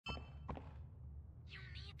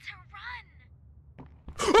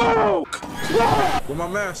No! With my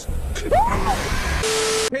mask.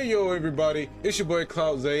 Hey yo everybody, it's your boy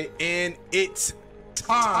Cloud Zay, and it's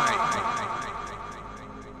time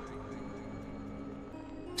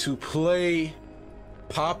to play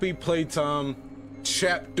Poppy Playtime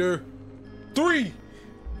Chapter 3.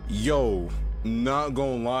 Yo, not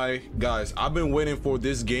gonna lie, guys, I've been waiting for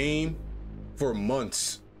this game for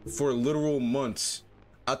months, for literal months.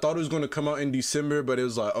 I thought it was gonna come out in December, but it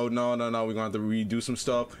was like, oh no, we're gonna have to redo some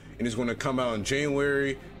stuff, and it's gonna come out in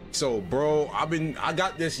January. So bro, I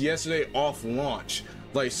got this yesterday off launch.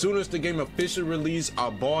 Like, soon as the game officially released,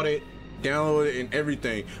 I bought it, downloaded it, and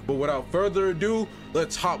everything. But without further ado,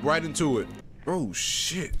 let's hop right into it. Oh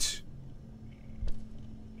shit.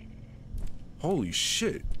 Holy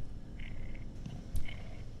shit.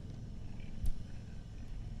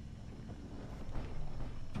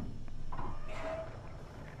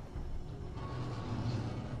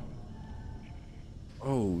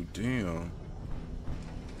 Oh damn.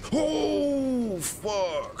 Oh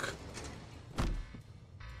fuck.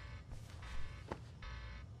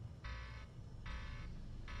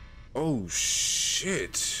 Oh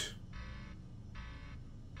shit.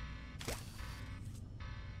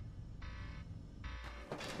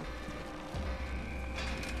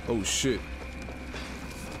 Oh shit.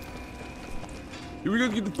 Here we go,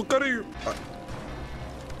 get the fuck out of here.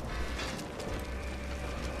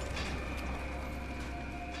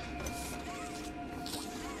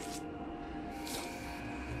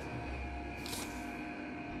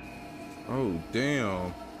 Oh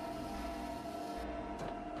damn.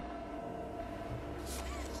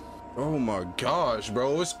 Oh my gosh,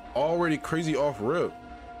 bro, it's already crazy off rip.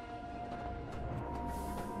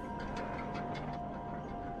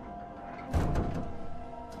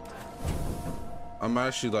 I'm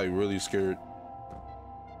actually like really scared.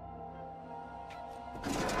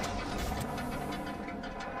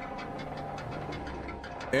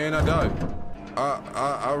 And I died.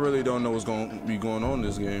 I really don't know what's going to be going on in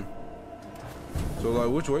this game. So like,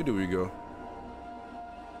 which way do we go?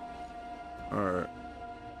 Alright.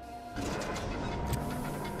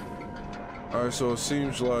 Alright, so it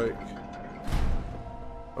seems like...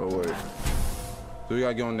 Oh wait. So we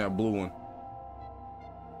gotta get on that blue one.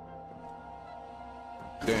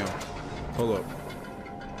 Damn. Hold up.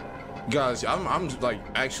 Guys, I'm like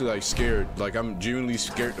actually like scared. Like, I'm genuinely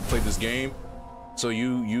scared to play this game. So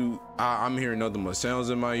I'm hearing nothing but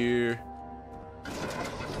sounds in my ear.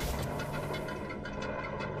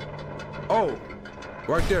 Oh,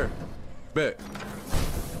 right there. Bet.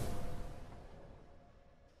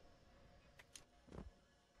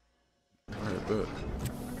 Alright, bet.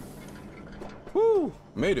 Woo!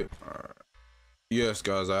 Made it. Alright. Yes,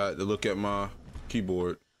 guys, I had to look at my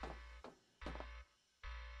keyboard.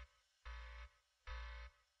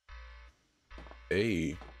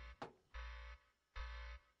 Hey.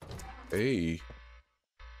 Hey.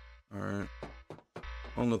 Alright.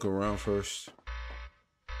 I'll look around first.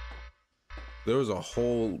 There was a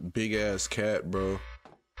whole big ass cat, bro.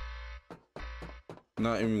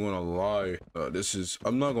 Not even gonna lie.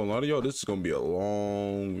 I'm not gonna lie to y'all, this is gonna be a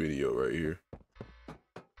long video right here.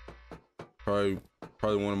 Probably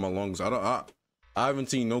one of my longest. I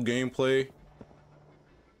haven't seen no gameplay.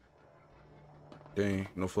 Dang,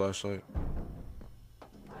 no flashlight.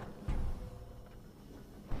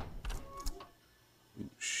 Oh,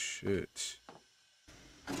 shit.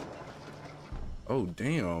 Oh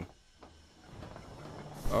damn.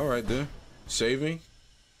 All right then. Saving.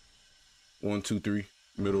 1, 2, 3.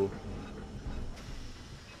 Middle.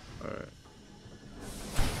 All right.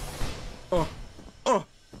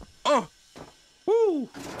 Woo.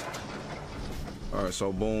 All right.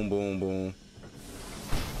 So boom, boom, boom.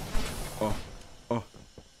 Woo.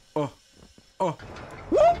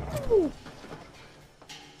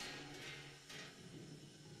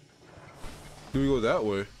 Do we go that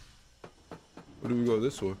way? Or do we go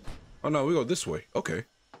this way? Oh no, we go this way. Okay.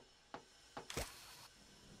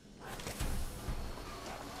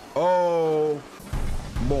 Oh,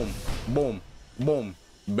 boom, boom, boom,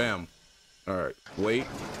 bam. All right, wait.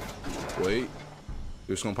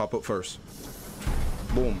 It's gonna pop up first.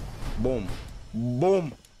 Boom, boom,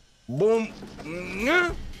 boom, boom.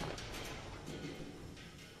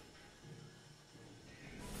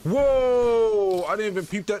 Whoa, I didn't even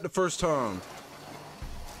peep that the first time.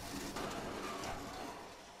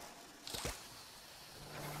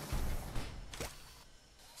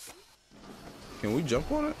 Can we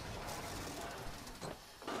jump on it?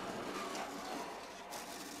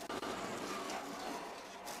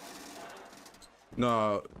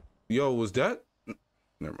 Nah, yo, was that?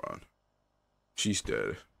 Never mind. She's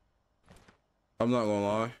dead. I'm not gonna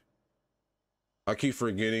lie. I keep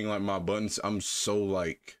forgetting like my buttons. I'm so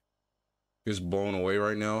like just blown away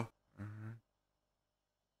right now.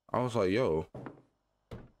 I was like, yo,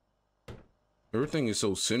 everything is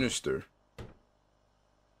so sinister.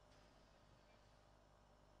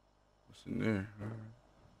 What's in there?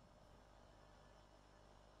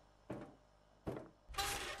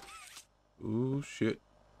 Ooh, shit.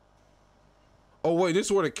 Oh, wait, this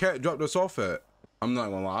is where the cat dropped us off at. I'm not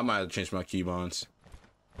gonna lie, I might have to change my keybinds.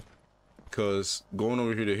 Cause going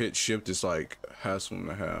over here to hit shift is like hassle and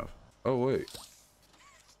a half. Oh, wait.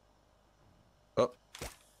 Up.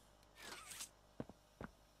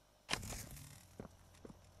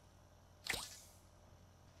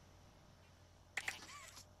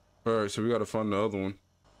 Alright, so we gotta find the other one.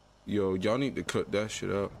 Yo, y'all need to cut that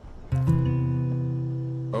shit out.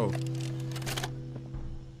 Oh.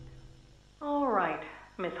 All right,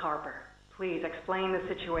 Miss Harper. Please explain the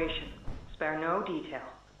situation. Spare no detail.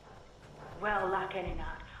 Well, like any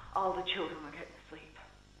night, all the children were getting asleep.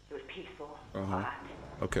 It was peaceful, quiet.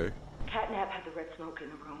 Okay. CATNAP had the red smoke in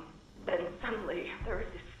the room. Then suddenly, there was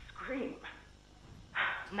this scream.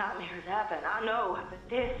 Nightmares happen, I know, but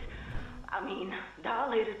this, I mean,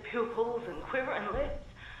 dilated pupils and quivering lips.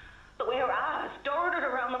 The way her eyes darted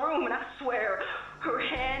around the room, and I swear, her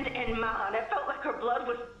hand in mine, it felt like her blood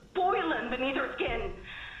was boiling beneath her skin.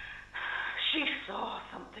 She saw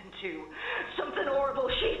something too, something horrible.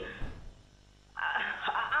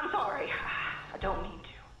 I'm sorry, I don't mean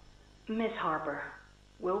to. Miss Harper,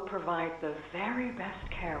 we'll provide the very best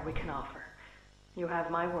care we can offer. You have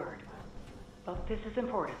my word. But this is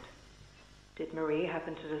important. Did Marie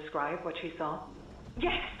happen to describe what she saw?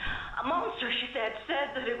 Yes, a monster, she said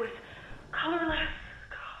that it was colorless.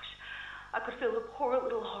 Gosh, I could feel the poor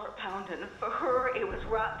little heart pounding. For her, it was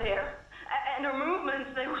right there. And her movements,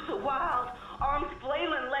 they were so wild. Arms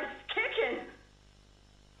flailing, legs kicking.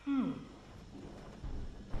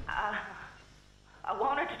 I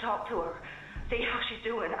wanted to talk to her, see how she's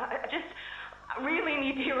doing. I really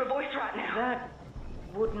need to hear her voice right now. That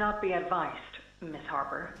would not be advised, Miss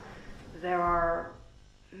Harper. There are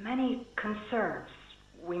many concerns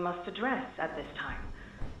we must address at this time.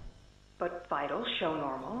 But vitals show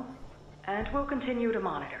normal, and we'll continue to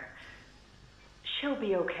monitor. She'll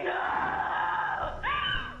be okay. No!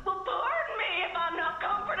 Well, pardon me if I'm not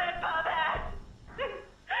comforted by that.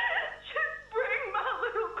 Just bring my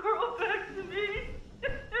little girl back to me.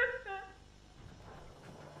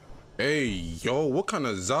 Hey, yo, what kind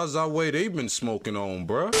of ZAZA way they been smoking on,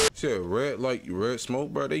 bruh? Said red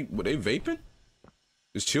smoke, bruh. Were they vaping?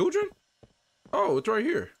 It's children? Oh, it's right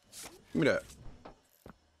here. Give me that.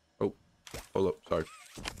 Oh, hold up, sorry.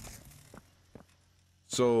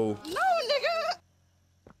 So. No, nigga!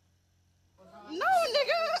 No,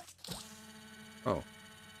 nigga! Oh.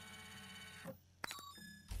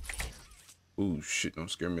 Ooh, shit, don't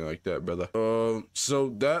scare me like that, brother. So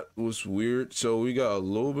that was weird. So we got a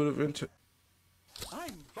little bit of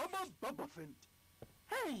I'm Bubba Bubbaphant.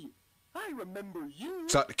 Hey, I remember you.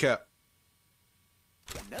 Stop the cap.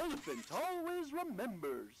 An elephant always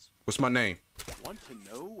remembers. What's my name? Want to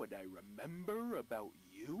know what I remember about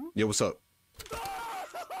you? Yeah, what's up?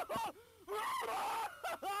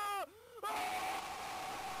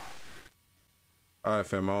 Alright,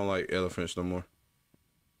 fam, I don't like elephants no more.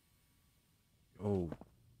 Oh.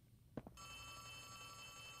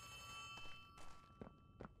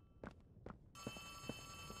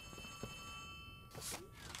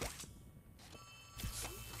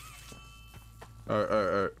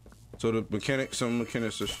 Alright. So the mechanics, some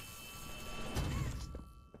mechanics is...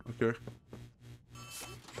 Okay.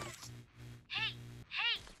 Hey,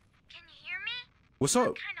 can you hear me? What's up?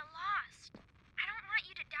 I'm kinda lost. I don't want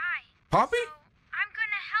you to die. Poppy? So I'm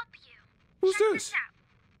gonna help you. Who's Check this? out.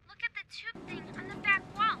 Look at the tube thing on the back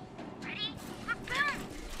wall. Ready? Boom!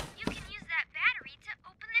 You can use that battery to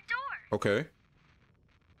open the door. Okay.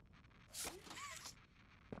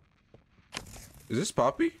 Is this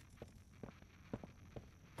Poppy?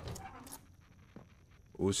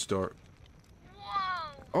 We'll start.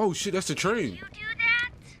 Whoa! Oh shit, that's the train. You do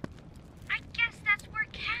that? I guess that's where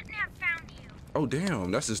CATNAP found you. Oh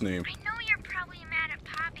damn, that's his name. I know you're probably mad at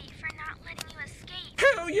Poppy for not letting you escape.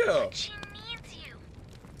 Hell yeah! But she needs you.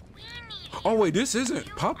 We need you. Oh wait, this isn't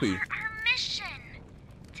You Poppy. are our mission.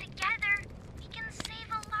 Together, we can save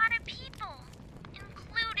a lot of people,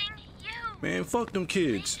 including you. Man, fuck them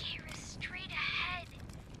kids. Playcare is straight ahead.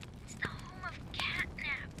 It's the home of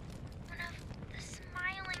CATNAP, one of the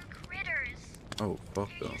smiling critters. Oh, fuck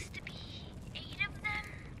There them. used to be 8 of them,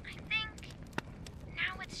 I think.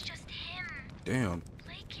 Now it's just him. Damn.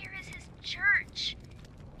 Playcare is his church,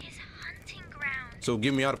 his hunting ground. So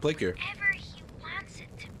get me out of Playcare. Whatever he wants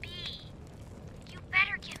it to be.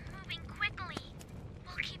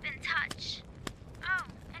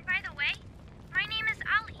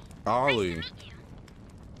 Ollie. Nice to meet you.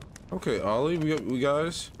 Okay, Ollie, we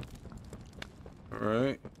guys. All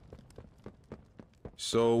right.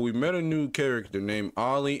 So we met a new character named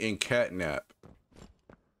Ollie and CATNAP.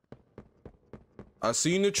 I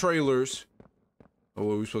seen the trailers. Oh,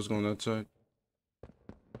 were we supposed to go on that side?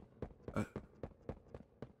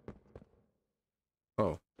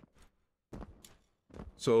 Oh.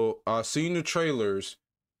 So I seen the trailers,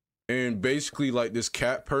 and basically like this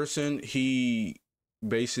cat person, he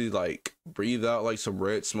basically like breathed out like some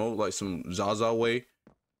red smoke, like some ZAZA way.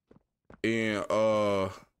 And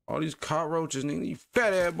all these cockroaches, nigga, these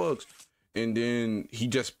fat ass bugs. And then he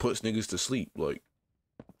just puts niggas to sleep. Like,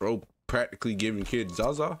 bro, practically giving kids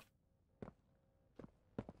ZAZA.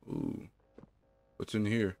 Ooh. What's in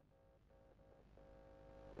here?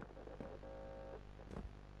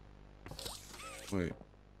 Wait.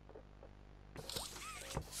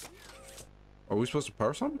 Are we supposed to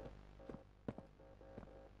power something?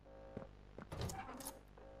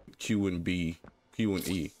 Q and B. Q and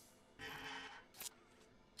E.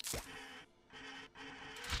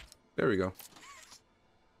 There we go.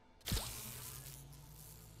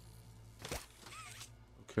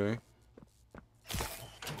 Okay.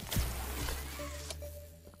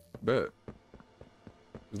 Bet.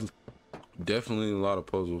 Definitely a lot of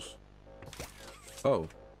puzzles. Oh.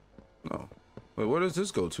 No. Wait, where does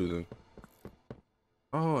this go to then?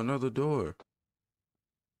 Oh, another door.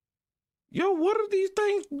 Yo, what are these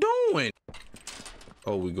things doing?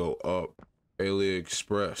 Oh, we go up.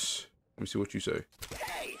 AliExpress. Let me see what you say.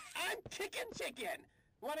 Hey, I'm Chicken.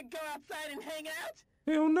 Wanna go outside and hang out?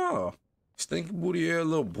 Hell no. Stinky booty air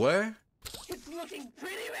little boy. It's looking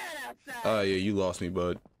pretty rad outside. Ah, yeah, you lost me,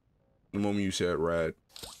 bud. The moment you said rad.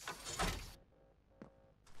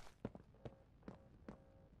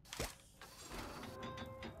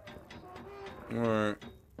 Alright.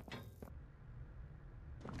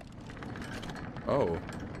 Oh.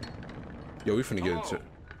 Yo, we finna get into it.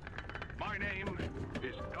 My name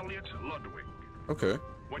is Elliot Ludwig. Okay.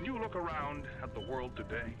 When you look around at the world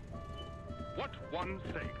today, what one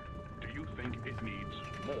thing do you think it needs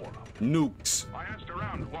more of? Nukes. I asked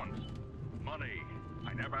around once. Money.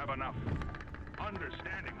 I never have enough.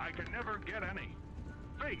 Understanding. I can never get any.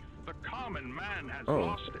 Faith. The common man has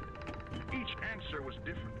lost it. Each answer was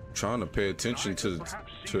different. Trying to pay attention to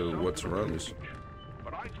what's around us.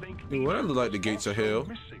 But I think Dude, what look like the gates of hell?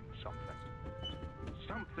 Missing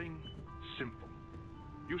something simple.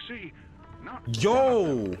 You see, not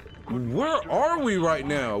Yo, where are we right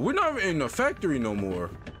now? We're not in the factory no more.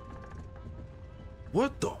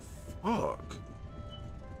 What the fuck?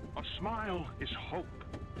 A smile is hope.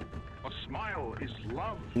 A smile is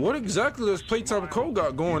love. What exactly does Playtime Co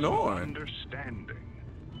got going on? Understanding.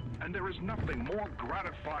 And there is nothing more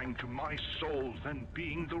gratifying to my soul than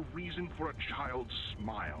being the reason for a child's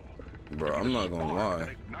smile. Bro, I'm not gonna lie. That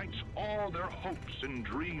ignites all their hopes and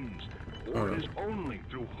dreams. Or it is only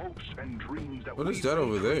through hopes and dreams that what we is that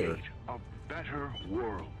over there? create a better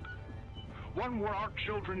world. One where our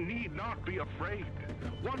children need not be afraid.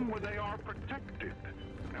 One where they are protected.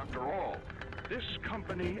 After all, this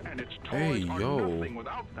company and its toys are nothing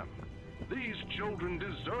without them. These children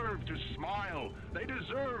deserve to smile. They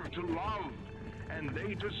deserve to love. And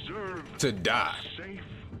they deserve to die. A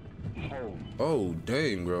safe home. Oh,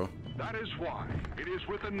 dang, bro. That is why it is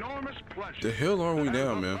with enormous pleasure. The hell are we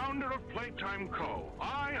now, man? Founder of Playtime Co.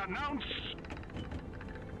 I announce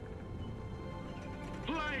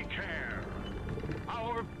Playcare,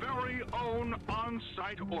 our very own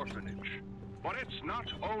on-site orphanage. But it's not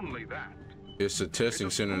only that. It's a testing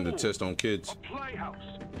center to test on kids. A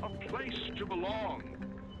playhouse, a place to belong.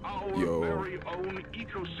 Our very own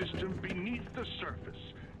ecosystem beneath the surface,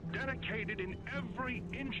 dedicated in every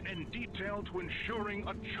inch and detail to ensuring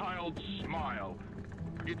a child's smile.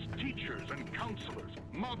 Its teachers and counselors,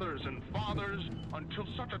 mothers and fathers, until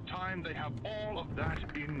such a time they have all of that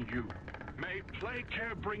in you. May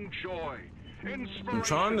Playcare bring joy. I'm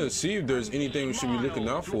trying to see if there's anything we should be looking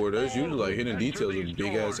out for. There's usually like hidden details in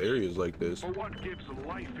big ass areas like this. For what gives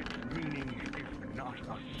life its meaning if not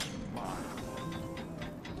a smile?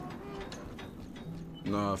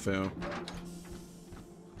 Nah, fam.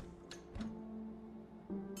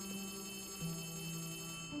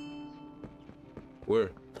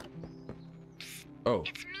 Where? Oh.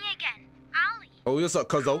 It's me again, Ollie. Oh, what's up,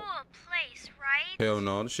 cuzzo? Cool place, right? Hell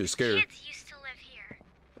no, this shit's scary. Kids used to live here.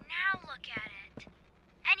 Now look at it.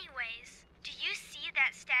 Anyways, do you see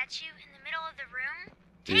that statue in the middle of the room?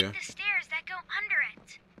 Take the stairs that go under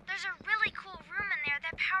it. There's a really cool room in there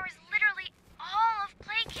that powers literally all of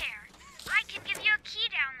Playcare. I can give you a key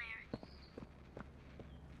down there.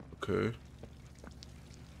 Okay.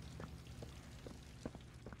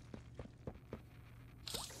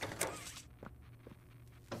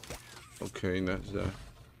 Okay, that's that.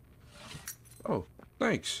 Oh,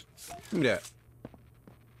 thanks. Give me that.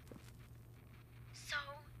 So,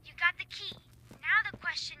 you got the key. Now the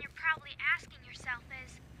question you're probably asking yourself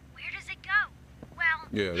is, where does it go? Well,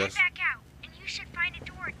 yeah, head back out, and you should find a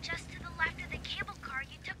door just to the left of the cable car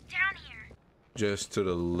you took down here. Just to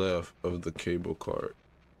the left of the cable car.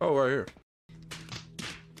 Oh, right here.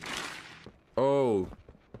 Oh,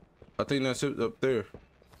 I think that's it up there.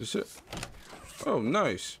 That's it. Oh,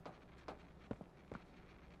 nice.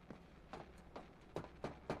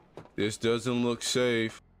 This doesn't look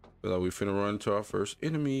safe. Feel like we finna run into our first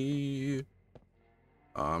enemy.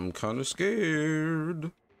 I'm kind of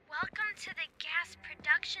scared. Welcome to the gas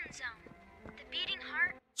production zone. The beating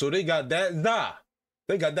heart. So they got that ZAZA.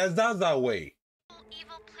 They got that ZAZA way.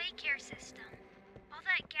 Evil play care system. All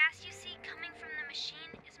that gas you see coming from the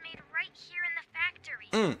machine is made right here in the factory.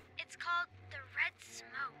 It's called the red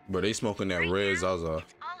smoke. But they smoking that red ZAZA.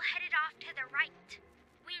 It's all headed off to the right.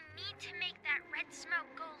 We need to make that red smoke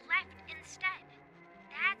go left instead.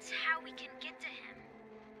 That's how we can get to him.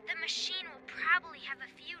 The machine will probably have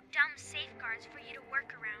a few dumb safeguards for you to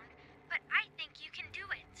work around, but I think you can do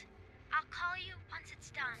it. I'll call you once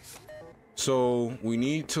it's done. So we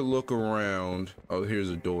need to look around. Oh, here's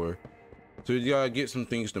a door. So you gotta get some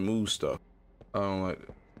things to move stuff. I don't like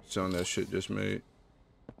the sound that shit just made.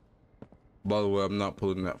 By the way, I'm not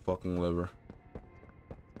pulling that fucking lever.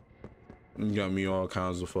 You got me all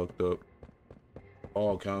kinds of fucked up.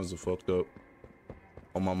 All kinds of fucked up.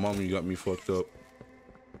 Oh, my mom, you got me fucked up.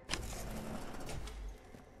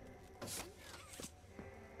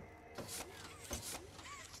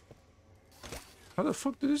 How the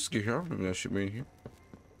fuck did this get here? I don't remember that shit being here.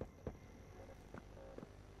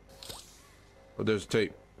 Oh, there's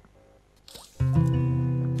tape.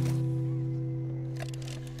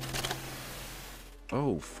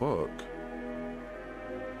 Oh, fuck.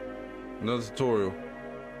 Another tutorial.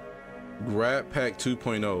 Grab Pack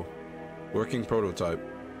 2.0. Working prototype.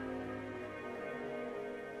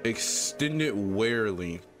 Extended wire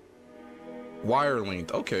length. Wire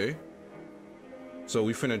length. Okay. So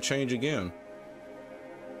we finna change again.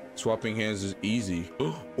 Swapping hands is easy.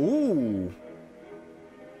 Ooh.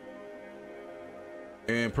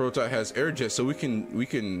 And prototype has air jet, so we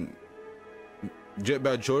can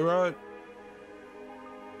jetpack joyride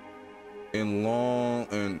and long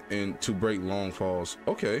and to break long falls.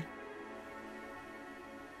 Okay.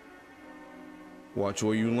 Watch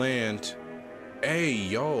where you land. Hey,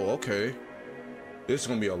 yo, okay. This is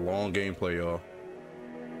gonna be a long gameplay, y'all.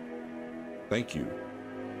 Thank you.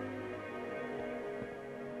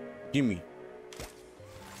 Gimme.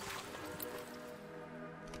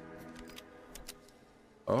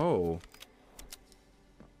 Oh.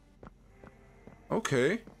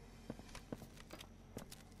 Okay.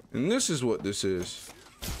 And this is what this is.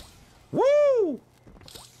 Woo!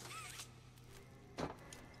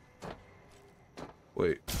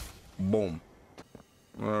 Wait. Boom.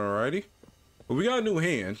 Alrighty. Well, we got a new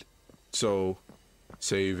hand. So,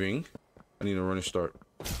 saving. I need a running start.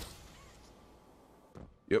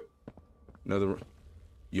 Yep. Another.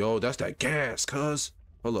 Yo, that's that gas, cuz.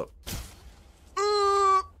 Hold up.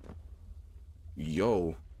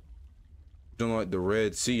 Yo. Don't like the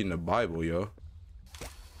Red Sea in the Bible, yo.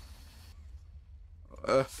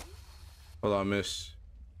 Hold on, I missed.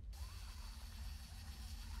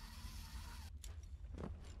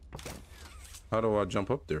 How do I jump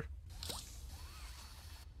up there?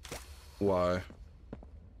 Why?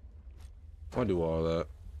 Why do all that?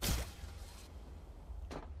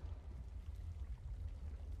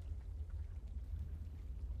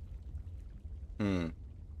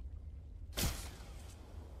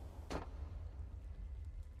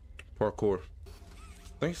 Parkour.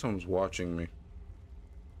 I think someone's watching me.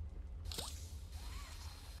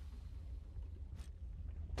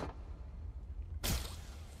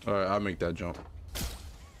 Alright, I'll make that jump.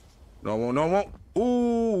 No, I won't. No, I won't.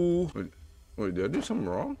 Ooh. Wait, did I do something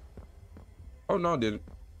wrong? Oh, no, I didn't.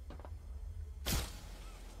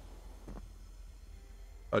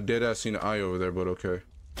 I dead ass seen an eye over there, but okay.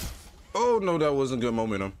 Oh, no, that wasn't good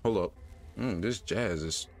momentum. Hold up. This jazz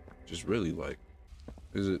is just really like...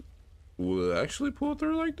 Is it... Will it actually pull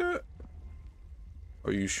through like that?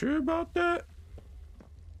 Are you sure about that?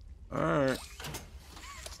 Alright.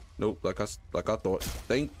 Nope, like I thought.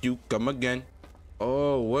 Thank you. Come again.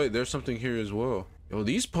 Oh wait, there's something here as well. Yo,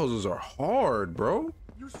 these puzzles are hard, bro.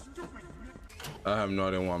 I have no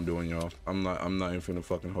idea what I'm doing, y'all. I'm not even finna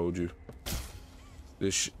fucking hold you.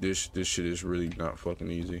 This shit is really not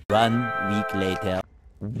fucking easy. 1 week later.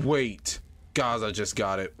 Wait, guys, I just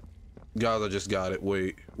got it. Guys, I just got it.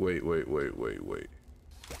 Wait.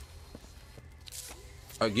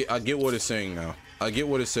 I get what it's saying now. I get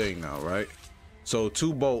what it's saying now, right? So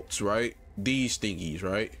 2 bolts, right? These thingies,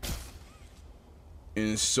 right?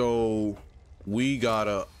 And so we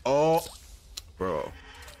gotta, oh, bro. I'm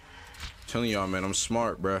telling y'all, man, I'm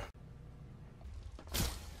smart, bro.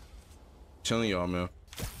 Telling y'all, man.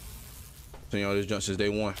 Telling y'all this jump since day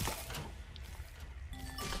 1.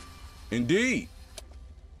 Indeed.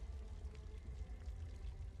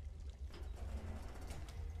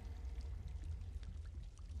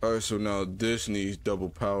 All right, so now this needs double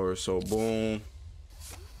power. So boom.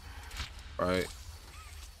 All right.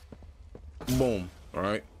 Boom. All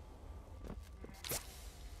right.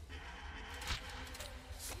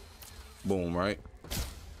 Boom, right?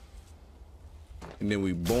 And then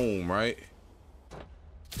we boom, right?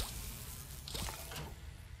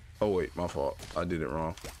 Oh wait, my fault. I did it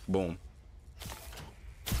wrong. Boom.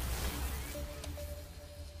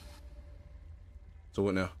 So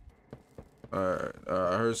what now?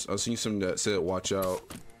 Alright, I seen something that said watch out.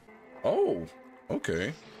 Oh,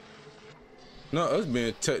 okay. No, us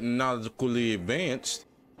being technologically advanced.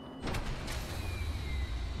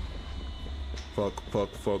 Fuck,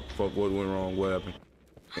 what went wrong? What happened?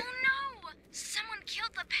 Oh no! Someone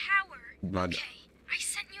killed the power. Okay, I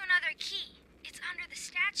sent you another key. It's under the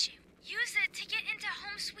statue. Use it to get into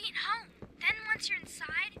Home Sweet Home. Then once you're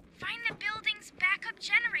inside, find the building's backup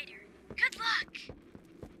generator. Good luck.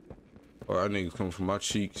 Oh, that nigga coming from my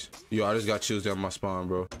cheeks. Yo, I just got chills down my spine,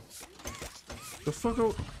 bro. The fuck?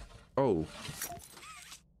 Oh. All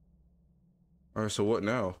right, so what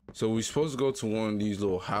now? So we supposed to go to one of these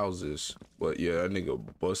little houses, but yeah, that nigga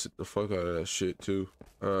busted the fuck out of that shit too.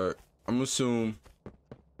 All right, I'm gonna assume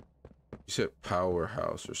you said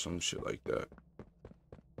powerhouse or some shit like that.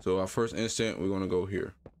 So our first instant, we're gonna go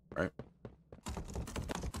here, right?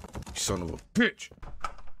 Son of a bitch.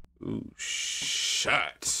 Ooh,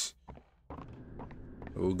 shots.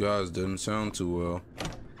 Oh, guys, doesn't sound too well.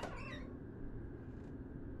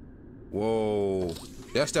 Whoa,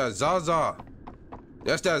 that's that ZAZA.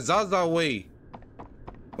 That's that ZAZA way.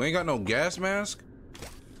 We ain't got no gas mask.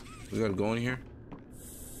 We gotta go in here.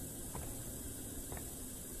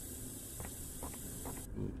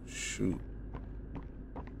 Ooh, shoot.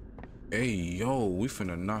 Hey, yo, we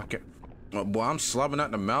finna knock it. Oh, boy, I'm slobbing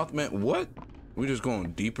out the mouth, man. What? We just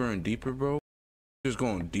going deeper and deeper, bro. Just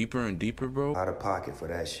going deeper and deeper, bro. Out of pocket for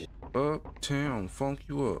that shit. Uptown, funk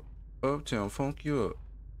you up. Uptown, funk you up.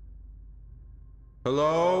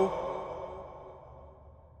 Hello?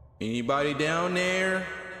 Anybody down there?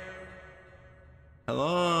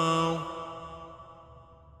 Hello?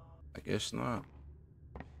 I guess not.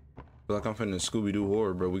 Feel like I'm finna Scooby-Doo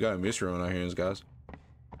horror, bro. We got a mystery on our hands, guys.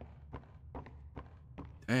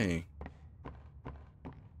 Dang.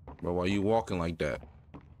 Bro, why you walking like that?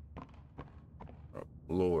 Oh,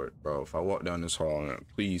 Lord, bro. If I walk down this hall,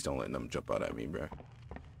 please don't let them jump out at me, bro.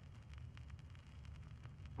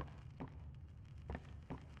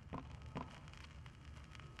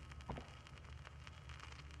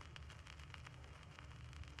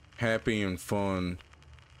 Happy and fun.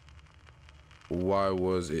 Why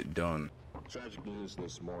was it done? Tragic news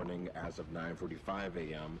this morning. As of 9:45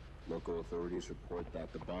 a.m., local authorities report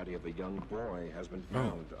that the body of a young boy has been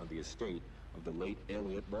found on the estate of the late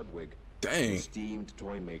Elliot Ludwig, Dang. esteemed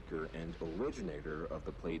toy maker and originator of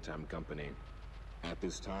the Playtime company. At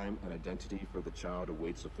this time, an identity for the child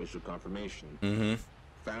awaits official confirmation.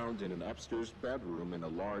 Found in an upstairs bedroom in a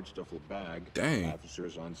large duffel bag, Dang.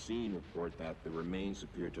 officers on scene report that the remains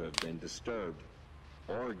appear to have been disturbed.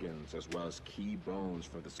 Organs as well as key bones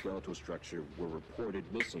from the skeletal structure were reported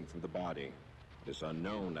missing from the body. It is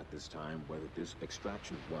unknown at this time whether this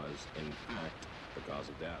extraction was, in fact, the cause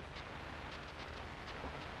of death.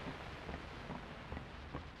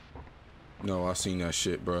 No, I seen that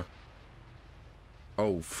shit, bro.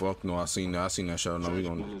 Oh fuck no, I seen that show. No, we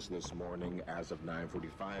gonna. News this morning. As of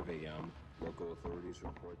 9:45 a.m., local authorities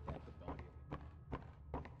report that the body.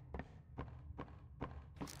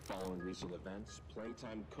 Following recent events,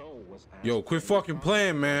 Playtime Co. was asked. Yo, quit fucking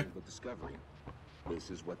playing, man. The discovery. This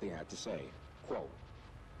is what they had to say. Quote,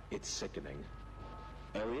 "It's sickening.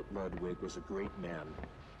 Elliot Ludwig was a great man.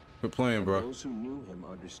 Quit playing, bro. Those who knew him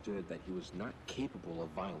understood that he was not capable of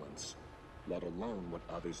violence, let alone what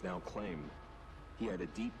others now claim. He had a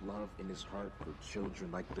deep love in his heart for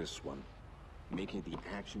children like this one, making the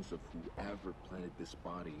actions of whoever planted this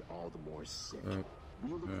body all the more sick. We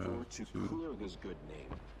look forward to clear his good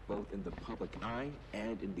name, both in the public eye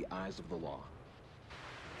and in the eyes of the law."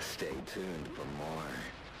 Stay tuned for more.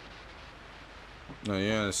 No,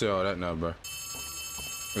 you ain't say all that now, bro.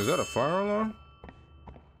 Is that a fire alarm?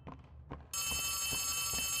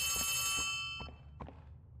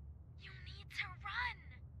 You need to run.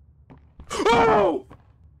 Oh!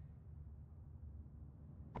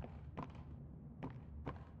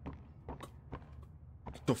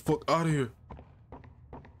 Get the fuck out of here.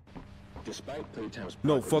 Despite Playtime's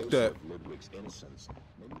No, fuck that. Ludwig's innocence,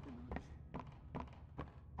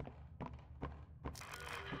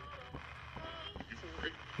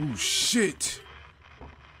 Oh shit.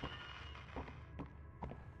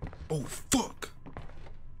 Oh fuck.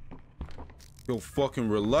 Yo, fucking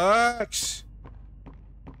relax.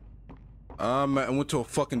 I went to a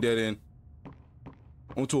fucking dead end.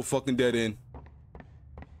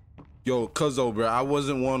 Yo, cuzzo, bro, I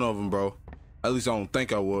wasn't one of them, bro. At least I don't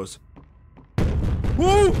think I was.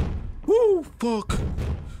 Woo! Woo! Fuck.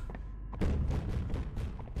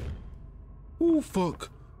 Woo! Fuck.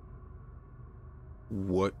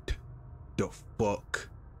 What the fuck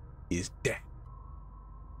is that?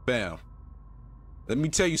 Bam. Let me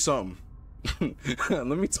tell you something. Let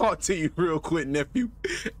me talk to you real quick, nephew.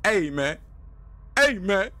 Hey, man. Hey,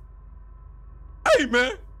 man. Hey,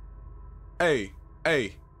 man. Hey.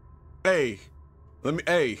 Let me,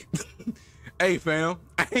 hey. Hey, fam.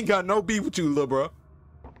 I ain't got no beef with you, little bro.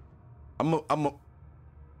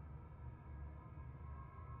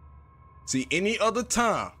 See, any other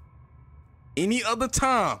time,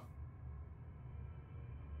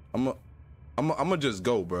 I'ma just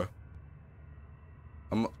go, bro.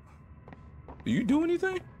 Do you do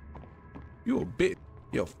anything? You a bitch.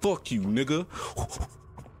 Yo, fuck you, nigga.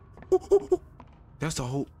 That's the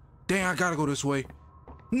whole. Dang, I gotta go this way.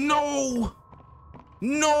 No.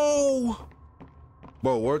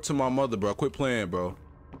 Bro, word to my mother, bro. Quit playing, bro.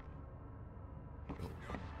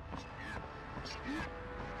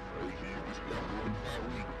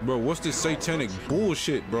 Bro, what's this satanic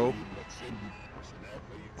bullshit, bro?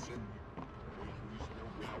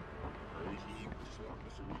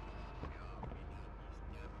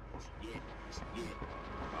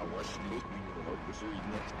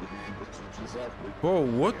 Bro,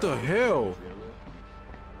 what the hell?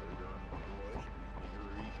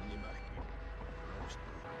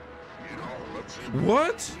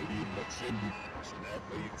 What?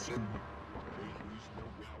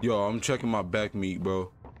 Yo, I'm checking my back meat,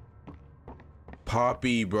 bro.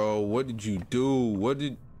 Poppy, bro, what did you do? What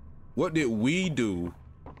did we do?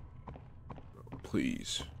 Bro,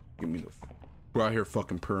 please, give me the. Bro, I hear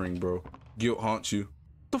fucking purring, bro. Guilt haunts you.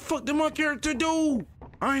 The fuck did my character do?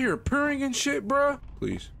 I hear purring and shit, bro.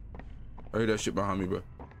 Please, I hear that shit behind me, bro.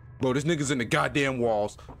 Bro, this nigga's in the goddamn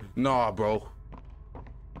walls. Nah, bro.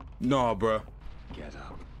 Nah, bro. Get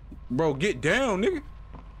up. Bro, get down, nigga.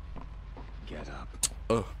 Get up.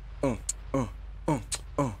 Get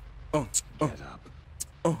up.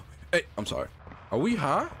 Hey, I'm sorry. Are we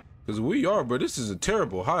high? Because we are, bro. This is a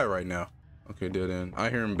terrible high right now. Okay, dead end. I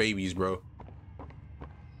hearing babies, bro.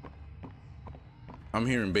 I'm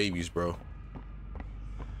hearing babies, bro.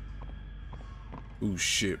 Ooh,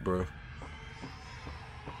 shit, bro.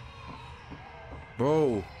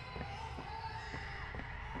 Bro.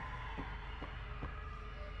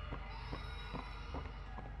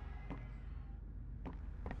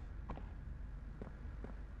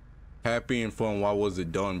 Happy and fun. Why was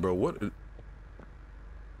it done, bro? What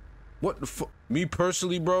the fuck? Me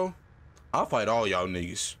personally, bro, I'll fight all y'all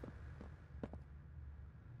niggas.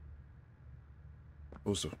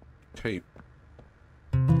 What's the tape?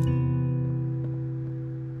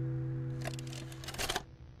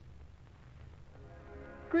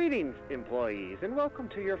 Greetings, employees, and welcome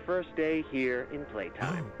to your first day here in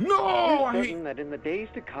Playtime. No! We're certain that in the days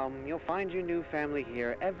to come, you'll find your new family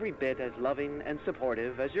here every bit as loving and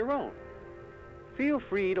supportive as your own. Feel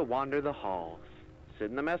free to wander the halls, sit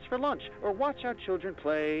in the mess for lunch, or watch our children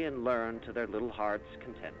play and learn to their little hearts'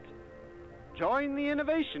 content. Join the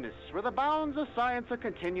innovationists where the bounds of science are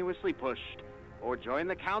continuously pushed, or join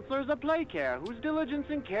the counselors of Playcare whose diligence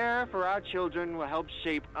and care for our children will help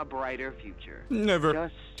shape a brighter future. Never.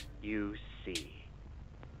 Just you see.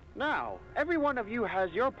 Now, every one of you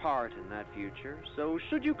has your part in that future, so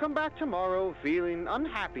should you come back tomorrow feeling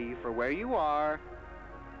unhappy for where you are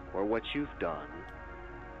or what you've done,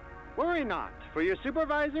 worry not, for your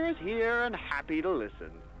supervisor is here and happy to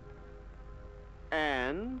listen.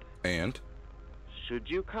 And should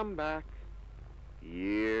you come back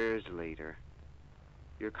years later,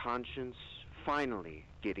 your conscience finally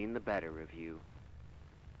getting the better of you,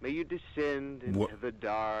 may you descend into the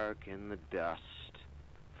dark and the dust,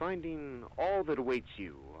 finding all that awaits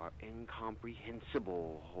you are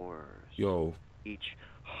incomprehensible horrors. Yo. Each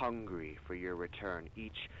hungry for your return,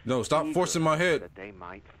 each no, stop forcing my head. That they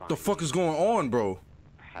might find the fuck is going on, bro?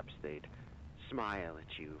 Perhaps they'd smile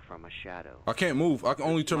at you from a shadow. I can't move. I can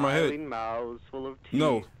only turn my head. Mouths full of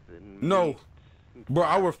teeth no. Bro,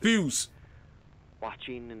 I refuse.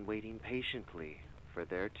 watching and waiting patiently for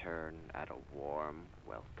their turn at a warm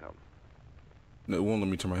welcome. No, it won't let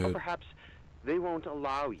me turn my head. Or perhaps they won't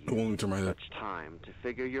allow you It won't let me turn my head. much time to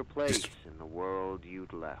figure your place in the world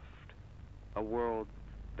you'd left. A world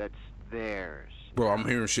that's theirs. Bro, I'm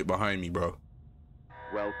hearing shit behind me, bro.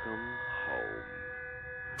 Welcome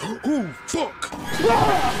home. Ooh, fuck!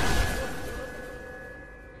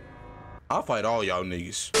 I'll fight all y'all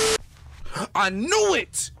niggas. I knew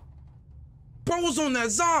it! Bro's on that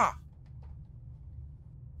ZAZA!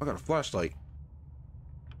 I got a flashlight.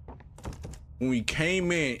 When we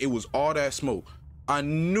came in, it was all that smoke. I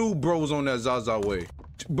knew bro was on that ZAZA way.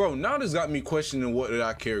 Bro, now this got me questioning what did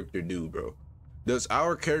our character do, bro? Does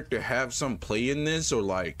our character have some play in this, or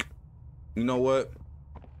like, you know what?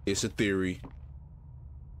 It's a theory.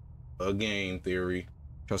 A game theory.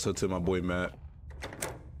 Trust her to my boy Matt.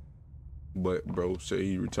 But bro say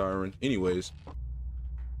he retiring. Anyways.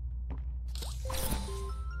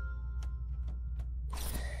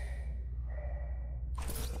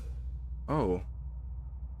 Oh.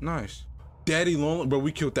 Nice. Daddy Lonely, bro,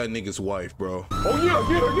 we killed that nigga's wife, bro. Oh yeah,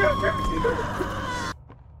 get her, get her.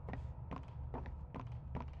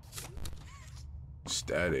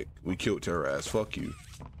 Static. We killed her ass. Fuck you.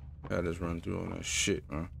 Had us run through all that shit,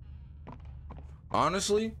 man.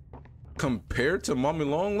 Honestly, compared to Mommy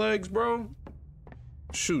Longlegs, bro,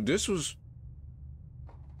 shoot, this was.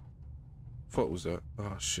 Fuck was that?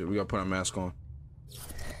 Oh shit, we gotta put our mask on.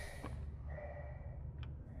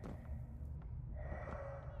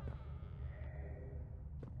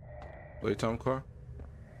 Playtime car?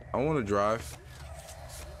 I want to drive.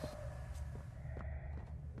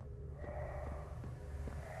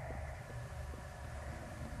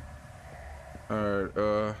 Alright,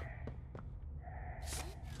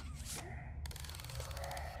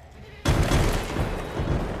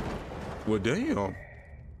 well, damn.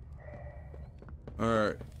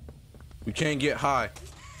 Alright. We can't get high.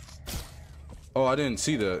 Oh, I didn't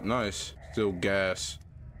see that. Nice. Still gas.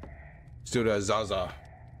 Still that ZAZA.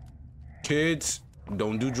 Kids,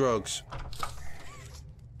 don't do drugs.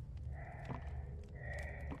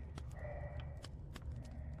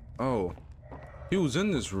 Oh. He was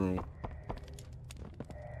in this room.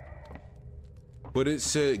 But it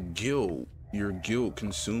said guilt. Your guilt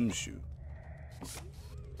consumes you.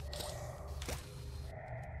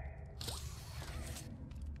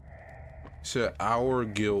 It said our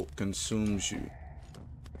guilt consumes you.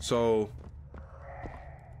 So,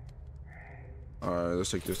 alright,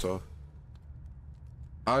 let's take this off.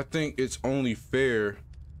 I think it's only fair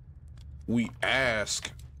we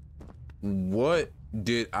ask, what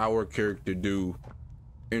did our character do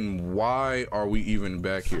and why are we even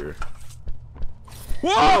back here?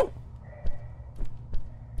 Whoa!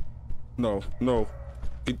 No, no.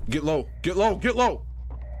 Get low. Get low. Get low.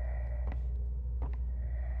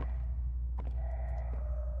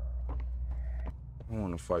 I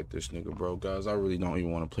want to fight this nigga, bro. Guys, I really don't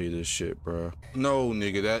even want to play this shit, bro. No,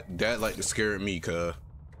 nigga, that like to scare me, cuz.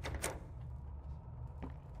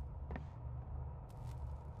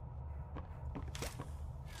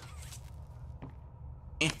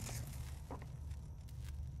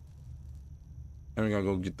 And we gotta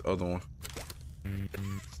go get the other one.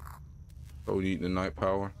 Oh, we need the night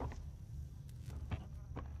power.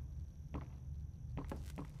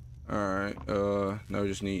 Alright, now we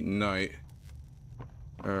just need night.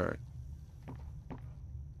 Alright.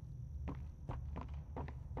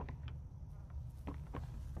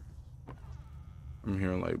 I'm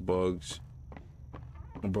hearing like bugs.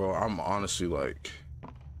 Bro, I'm honestly like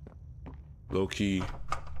low-key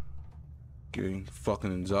getting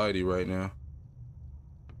fucking anxiety right now.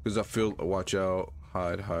 Cause I feel, watch out,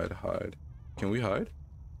 hide, hide, hide. Can we hide?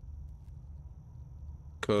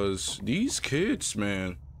 Cause these kids,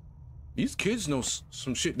 man, these kids know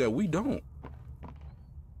some shit that we don't.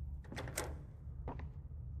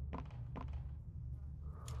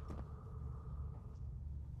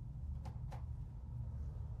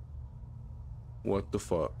 What the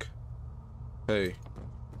fuck? Hey,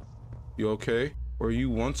 you okay? Were you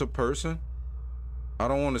once a person? I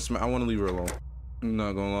don't want to I want to leave her alone. I'm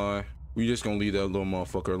not gonna lie. We just gonna leave that little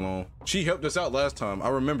motherfucker alone. She helped us out last time. I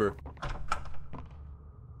remember.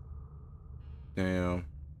 Damn.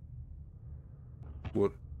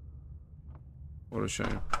 What a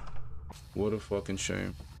shame. What a fucking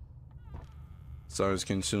shame. Science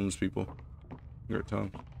consumes people. Great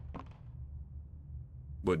time.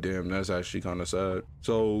 But damn, that's actually kind of sad.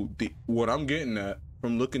 So what I'm getting at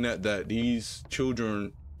from looking at that, these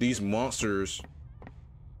children, these monsters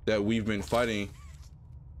that we've been fighting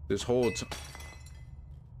this whole time,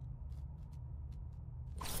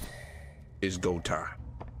 it's go time.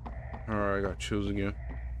 Alright, I got chills again.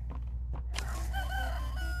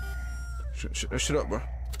 Shut that shit up, bro.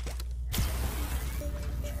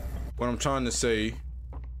 What I'm trying to say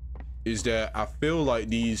is that I feel like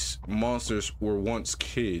these monsters were once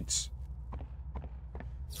kids.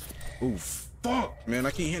 Oh, fuck, man.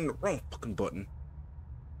 I keep hitting the wrong fucking button.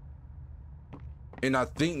 And I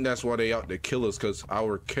think that's why they out to kill us, because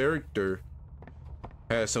our character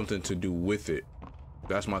has something to do with it.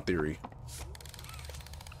 That's my theory.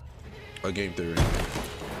 A game theory.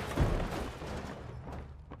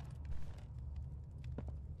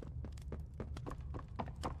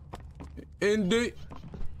 Indeed.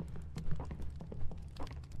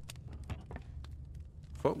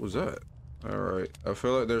 What was that? All right. I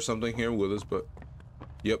feel like there's something here with us, but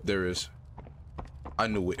yep, there is. I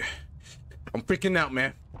knew it. I'm freaking out,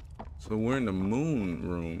 man. So we're in the moon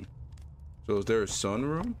room. So is there a sun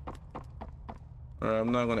room? All right,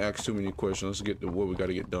 I'm not gonna ask too many questions. Let's get to what we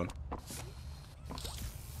gotta get done.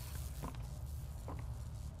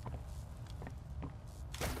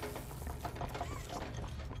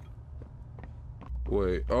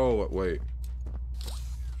 Wait, oh, wait.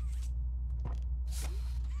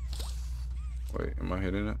 Wait, am I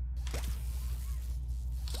hitting it?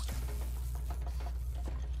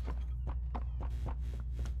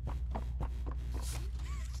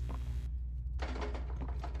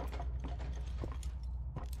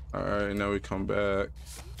 All right, now we come back.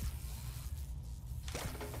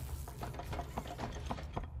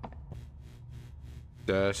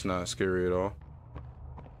 That's not scary at all.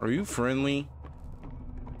 Are you friendly?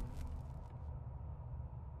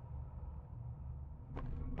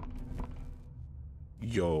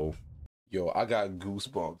 Yo, I got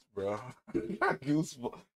goosebumps, bro. I got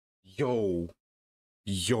goosebumps. Yo,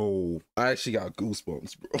 I actually got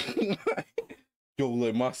goosebumps, bro. Yo,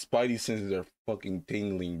 like my spidey senses are fucking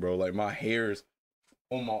tingling, bro. Like my hairs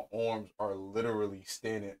on my arms are literally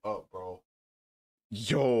standing up, bro.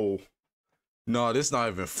 Yo, nah, this not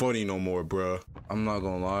even funny no more, bro. I'm not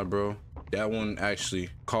gonna lie, bro. That one actually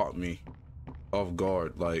caught me off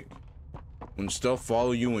guard. Like when stuff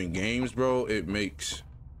follow you in games, bro,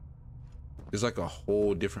 it's like a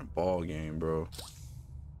whole different ball game, bro.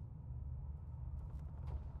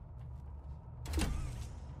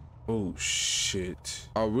 Oh shit.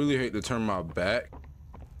 I really hate to turn my back.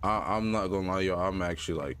 I'm not gonna lie, y'all. I'm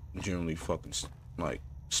actually like generally fucking like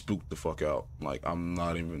spooked the fuck out. Like I'm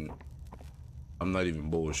not even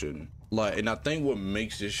bullshitting. Like, and I think what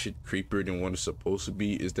makes this shit creepier than what it's supposed to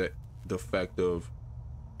be is that the fact of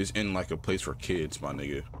it's in like a place for kids, my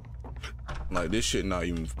nigga. Like this shit not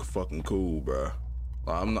even fucking cool, bro.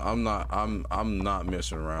 Like, I'm not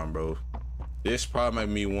messing around, bro. This probably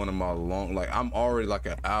might be one of my long, like I'm already like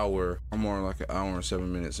an hour and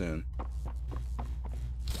 7 minutes in.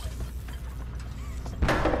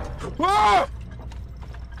 Ah!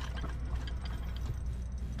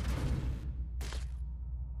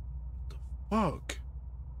 The fuck?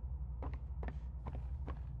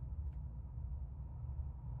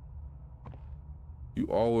 You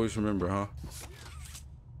always remember, huh?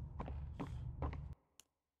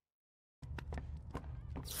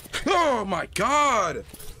 Oh my god!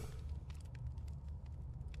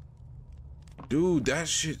 Dude, that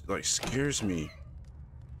shit like scares me.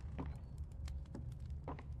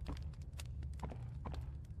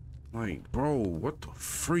 Like, bro, what the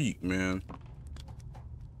freak, man?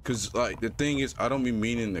 Cause like the thing is, I don't be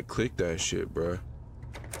meaning to click that shit, bro.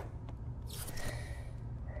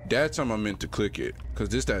 That time I meant to click it, cause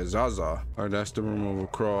this that ZAZA. All right, that's the room over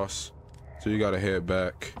across. So you gotta head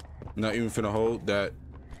back. Not even finna hold that.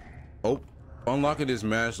 Oh, unlocking this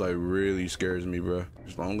match like really scares me, bro.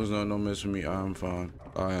 As long as no mess with me, I'm fine.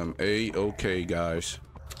 I am A-okay, guys.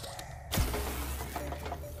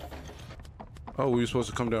 Oh, we were supposed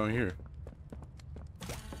to come down here.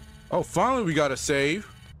 Oh, finally we got a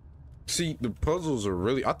save. See, the puzzles are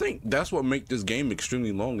really, I think that's what makes this game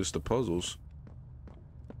extremely long, is the puzzles.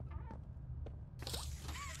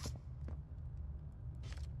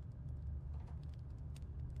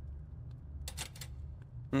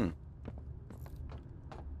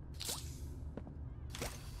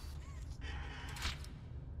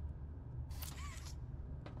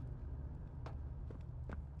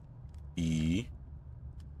 E.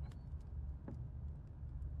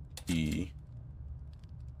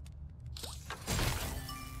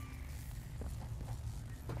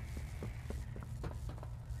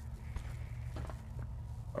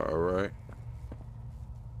 All right. I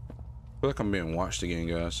feel like I'm being watched again,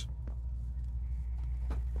 guys.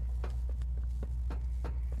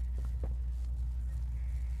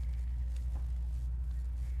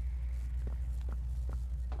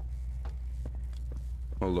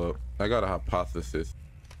 Hold up. I got a hypothesis.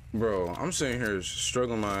 Bro, I'm sitting here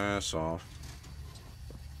struggling my ass off.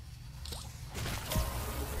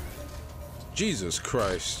 Jesus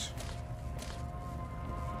Christ.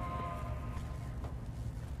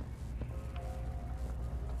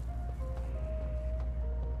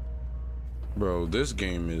 Bro, this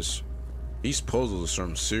game is... These puzzles are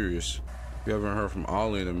something serious. You haven't heard from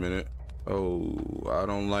Ollie in a minute. Oh, I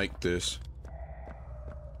don't like this.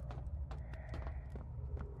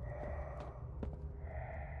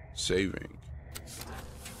 Saving.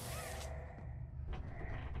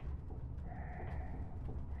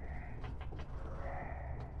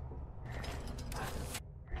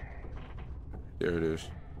 There it is.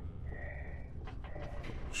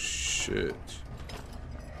 Shit.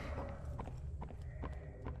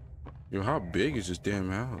 Yo, how big is this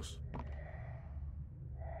damn house?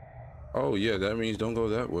 Oh yeah, that means don't go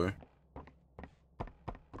that way.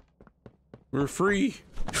 We're free.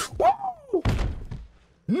 Woo!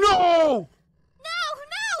 No! No!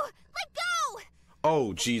 No! Let go!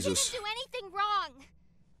 Oh, Jesus. We didn't do anything wrong.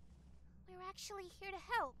 We're actually here to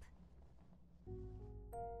help.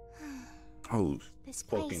 Oh, this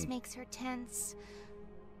place makes her tense.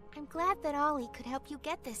 I'm glad that Ollie could help you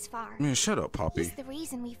get this far. Man, shut up, Poppy. He's the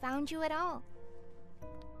reason we found you at all.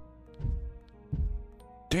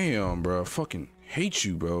 Damn, bro. I fucking hate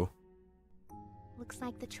you, bro. Looks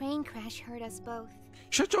like the train crash hurt us both.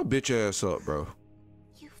 Shut your bitch ass up, bro.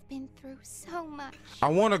 You've been through so much. I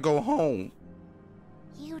want to go home.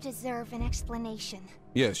 You deserve an explanation.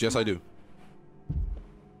 Yes, I do.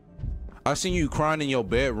 I seen you crying in your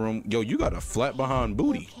bedroom. Yo, you got a flat behind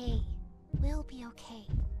booty. Okay. We'll be okay.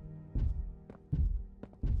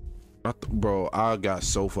 Bro, I got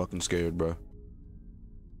so fucking scared, bro.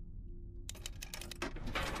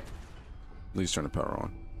 Please turn the power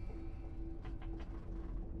on.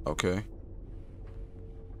 Okay.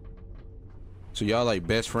 So y'all like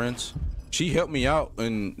best friends? She helped me out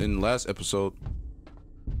in the last episode.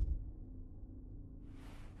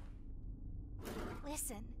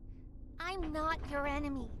 Listen, I'm not your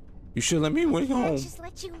enemy. You should let me wait home. I can't just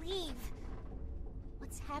let you leave.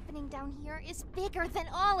 What's happening down here is bigger than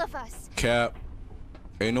all of us. Cap.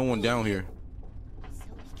 Ain't no one down here. So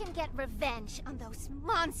we can get revenge on those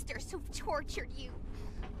monsters who've tortured you.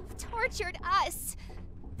 Who've tortured us.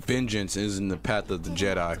 Vengeance is in the path of the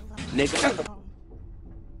Jedi. Nigga.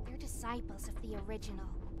 They're disciples of the original.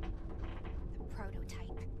 The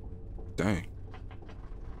prototype. Dang.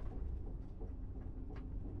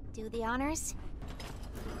 Do the honors?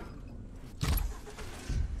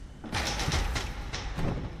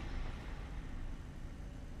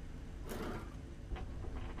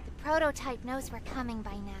 The prototype knows we're coming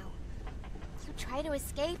by now. If you try to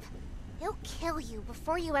escape, he'll kill you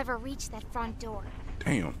before you ever reach that front door.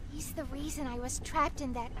 Damn. He's the reason I was trapped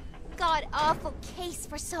in that god-awful case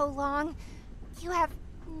for so long. You have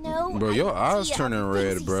no Bro, your eyes idea turning of the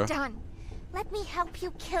things red, bro. he's done. Let me help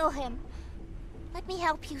you kill him. Let me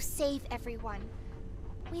help you save everyone.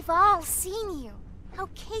 We've all seen you. How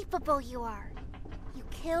capable you are. You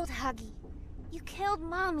killed Huggy. You killed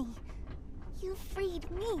Mommy. You freed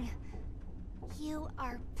me. You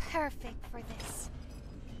are perfect for this.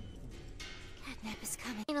 CATNAP is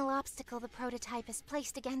coming. Final obstacle the prototype has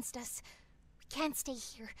placed against us. We can't stay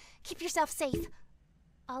here. Keep yourself safe.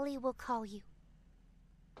 Ollie will call you.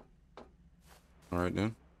 All right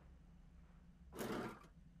then.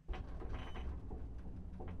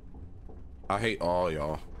 I hate all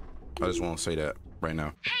y'all. I just want to say that right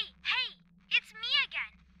now. Hey, it's me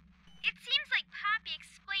again. It seems like Poppy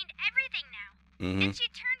explained everything now. And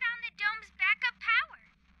she turned on the dome's backup power.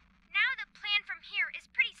 Now the plan from here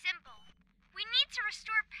is pretty simple. We need to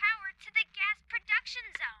restore power to the gas production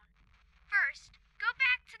zone. First, go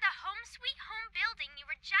back to the Home Sweet Home building you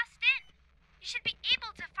were just in. You should be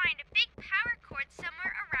able to find a big power cord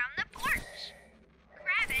somewhere around the porch.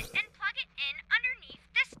 Grab it and plug it in underneath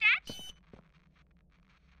the statue.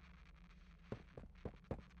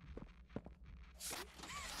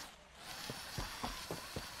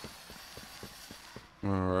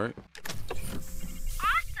 Alright.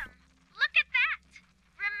 Awesome! Look at that!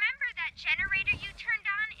 Remember that generator you turned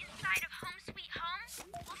on inside of Home Sweet Home?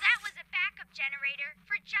 Well, that was a backup generator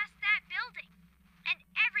for just that building. And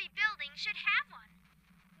every building should have one.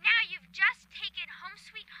 Now you've just taken Home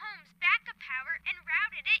Sweet Home's backup power and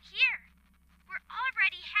routed it here. We're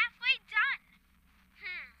already halfway done.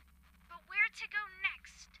 But where to go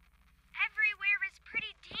next? Everywhere is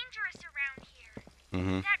pretty dangerous around here.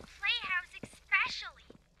 That playhouse especially.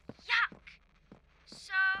 Yuck.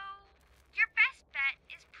 So, your best bet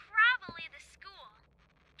is probably the school.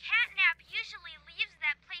 CATNAP usually leaves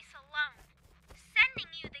that place alone, sending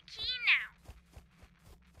you the key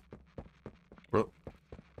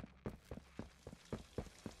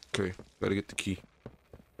Okay, gotta get the key.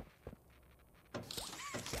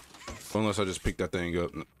 Unless I just picked that thing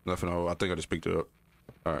up. Nothing. I think I just picked it up.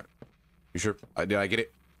 All right. You sure? Did I get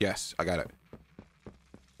it? Yes, I got it.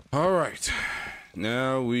 All right.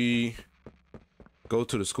 Now we go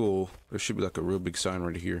to the school. There should be like a real big sign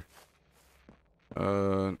right here.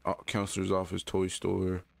 Counselor's office, toy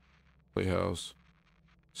store, playhouse,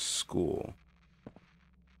 school.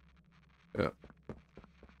 Yeah.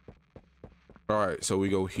 All right, so we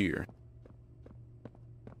go here.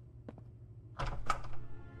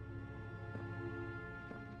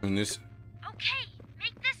 And this. Okay,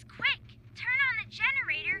 make this quick. Turn on the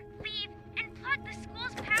generator, leave, and plug the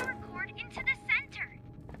school's power cord into the center.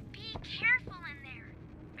 Be careful in there.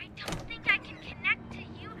 I don't think I can connect to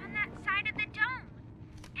you on that side of the dome.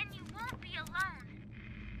 And you won't be alone.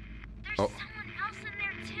 There's someone else in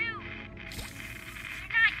there too.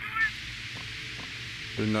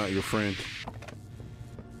 They're not your friend.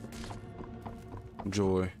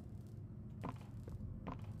 Joy.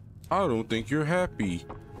 I don't think you're happy.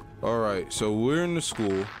 Alright, so we're in the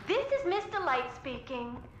school. This is Miss Delight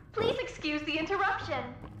speaking. Please excuse the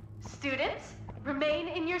interruption. Students, remain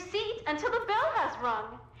in your seats until the bell has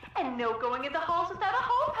rung. And no going in the halls without a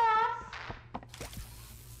hall pass.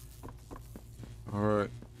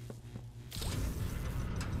 Alright.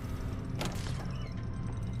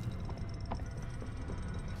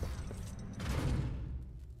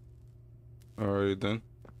 Alright then.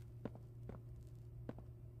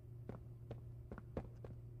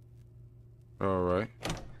 Alright.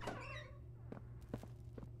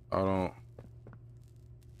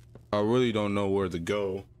 I really don't know where to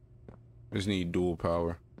go. Just need dual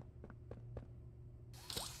power.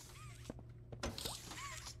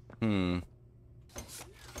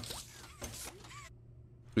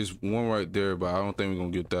 There's one right there, but I don't think we're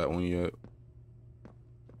gonna get that one yet.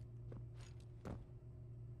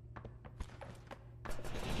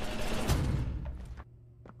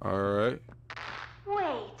 Alright.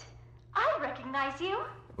 Wait, I recognize you.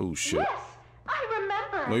 Oh shit. Yes, I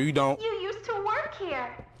remember. No, you don't. You used to work here.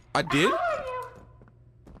 I did? How are you?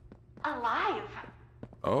 Alive.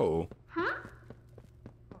 Oh.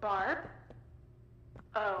 Barb?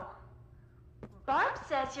 Oh. Barb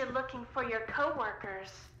says you're looking for your co-workers.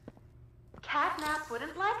 CATNAP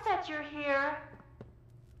wouldn't like that you're here.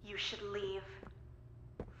 You should leave.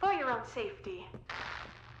 For your own safety.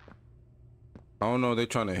 I don't know, they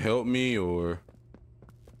trying to help me or...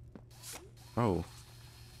 Oh.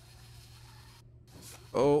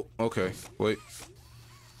 Oh, okay. Wait.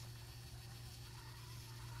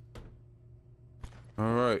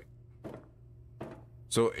 Alright.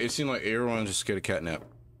 So it seemed like everyone just scared of CATNAP.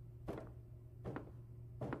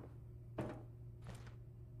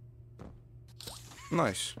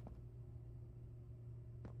 Nice.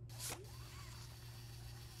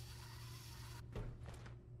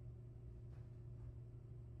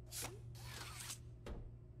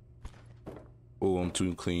 Oh, I'm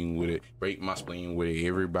too clean with it. Break my spleen with it.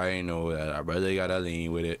 Everybody know that I really gotta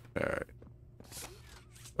lean with it. All right.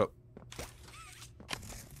 Oh.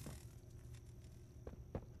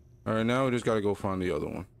 All right, now we just gotta go find the other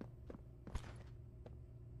one.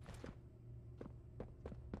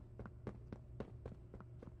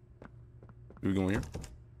 Do we go in here?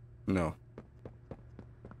 No.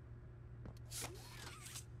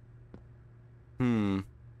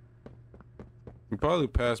 We probably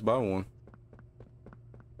passed by one.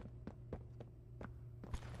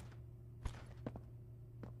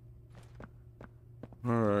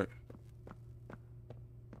 All right.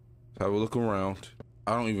 Let's have a look around.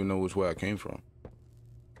 I don't even know which way I came from.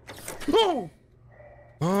 Oh!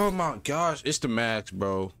 Oh my gosh, it's the Max,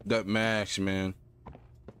 bro. That Max, man.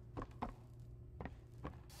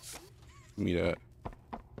 Give me that.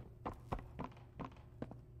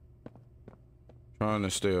 Trying to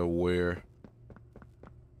stay aware.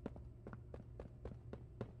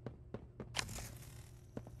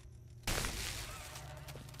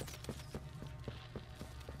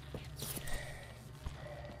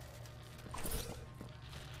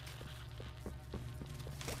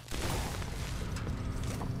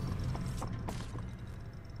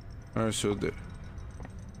 All right, so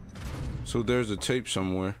there's a tape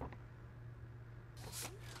somewhere.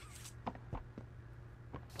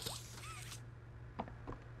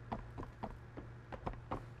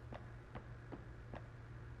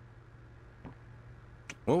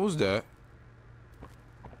 What was that?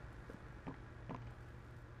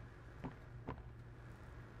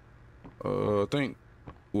 I think,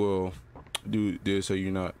 well, dude did say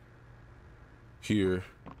you're not here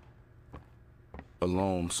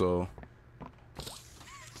alone, so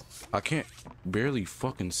I can't barely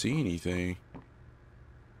fucking see anything.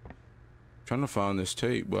 Trying to find this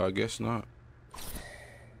tape, but I guess not.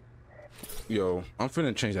 Yo, I'm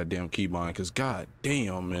finna change that damn keybind because god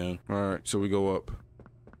damn, man. All right, so we go up.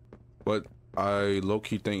 But I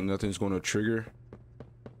low-key think nothing's gonna trigger.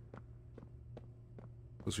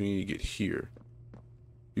 Because we need to get here.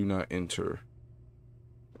 Do not enter.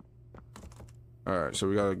 All right, so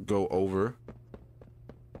we gotta go over.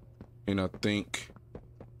 And I think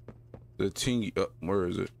the tingy, where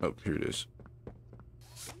is it? Oh, here it is.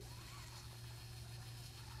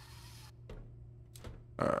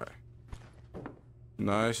 All right.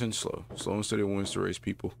 Nice and slow. Slow and steady wins the race,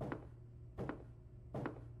 people.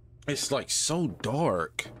 It's like so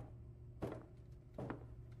dark.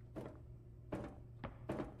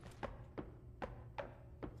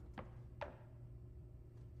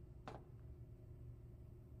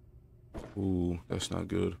 Ooh, that's not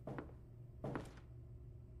good.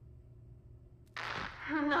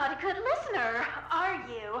 Not a good listener, are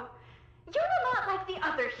you? You're a lot like the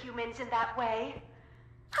other humans in that way.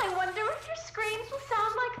 I wonder if your screams will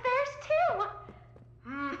sound like theirs too.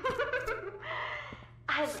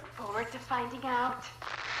 I look forward to finding out.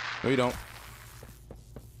 No, you don't.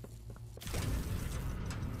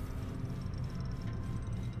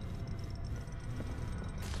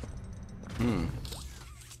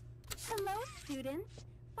 Hello, students.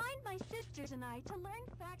 Find my sisters and I to learn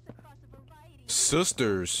facts across a variety.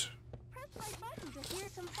 Sisters. Press my button to hear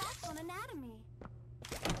some facts on anatomy.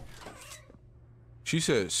 She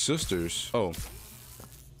said sisters. Oh.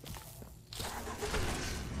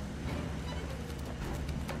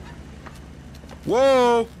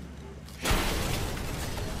 Whoa!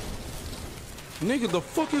 Nigga, the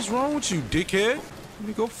fuck is wrong with you, dickhead?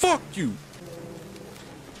 Nigga, fuck you.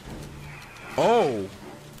 Oh.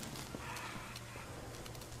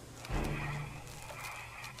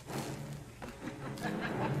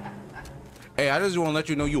 Hey, I just want to let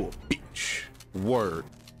you know you a bitch. Word.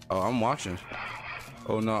 Oh, I'm watching.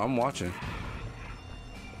 Oh no, I'm watching.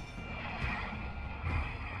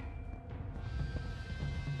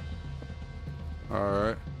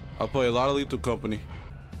 Alright. I'll play a lot of Lethal Company.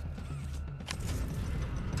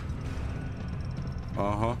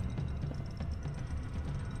 Uh-huh.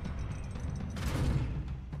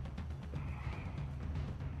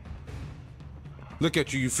 Look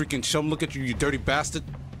at you, you freaking chum. Look at you, you dirty bastard.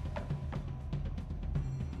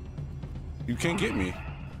 You can't get me.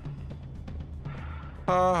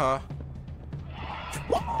 Ha ha.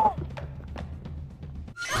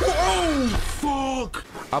 Oh, fuck.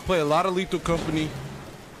 I play a lot of Lethal Company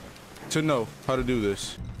to know how to do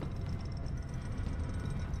this.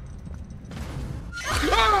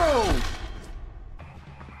 Oh!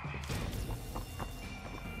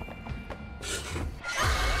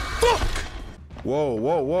 Fuck! Whoa,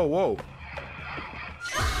 whoa, whoa, whoa.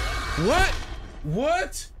 What?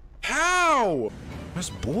 What? How? That's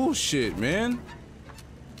bullshit, man.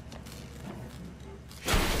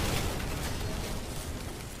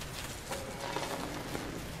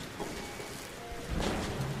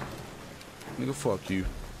 Nigga, fuck you.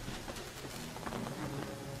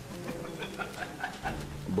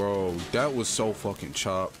 Bro, that was so fucking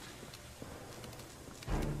chopped.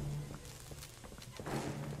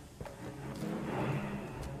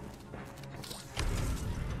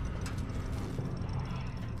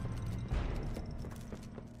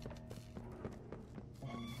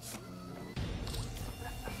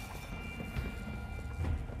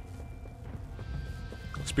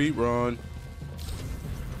 Speed run.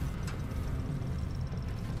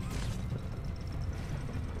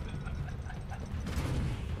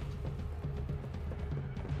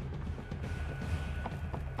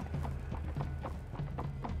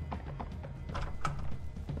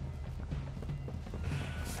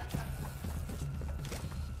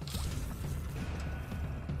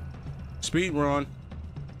 Speed run.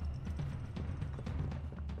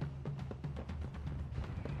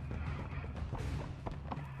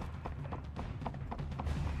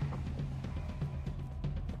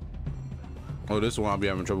 Oh, this one I'll be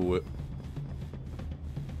having trouble with.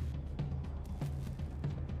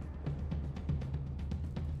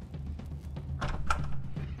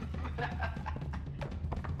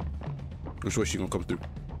 Which way she gonna come through?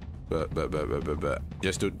 Bet.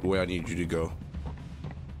 Just the way I need you to go.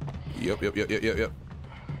 Yep.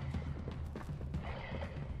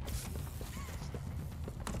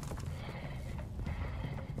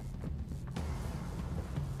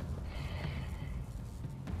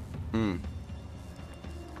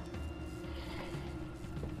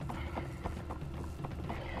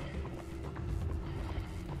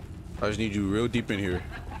 I just need you real deep in here.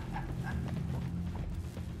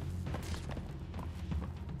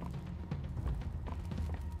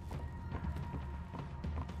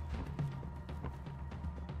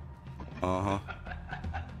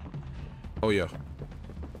 yeah.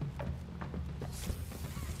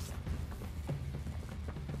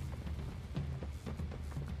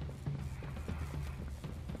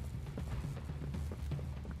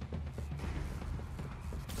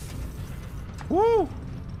 Woo!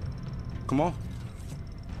 Come on.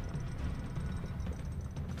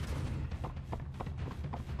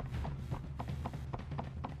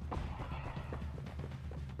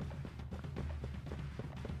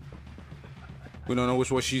 We don't know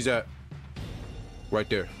which way she's at. Right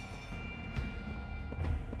there.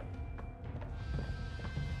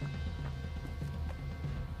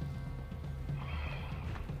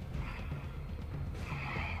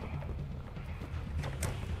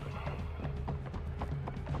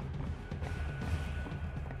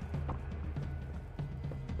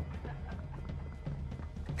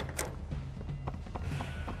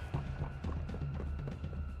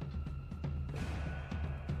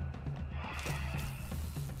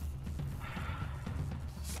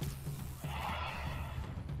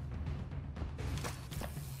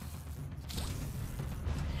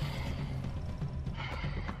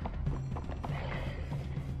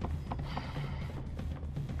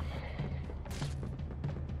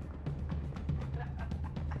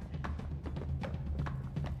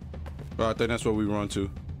 Well, I think that's where we run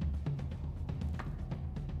to.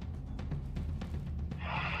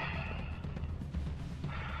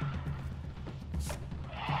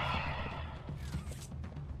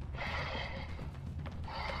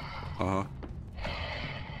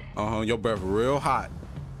 Your breath real hot.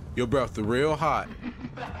 Your breath real hot.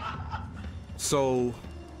 So,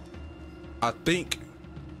 I think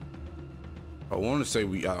I want to say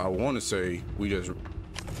we just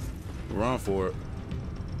run for it.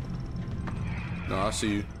 No, I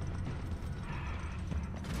see you.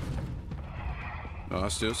 No, I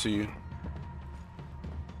still see you.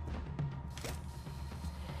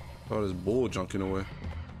 Oh, there's bull junking away.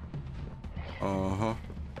 Run,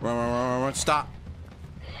 run. Stop.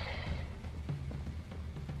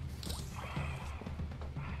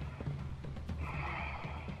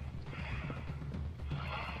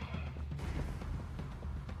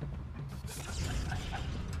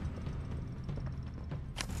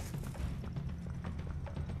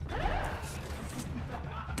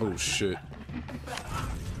 Oh shit.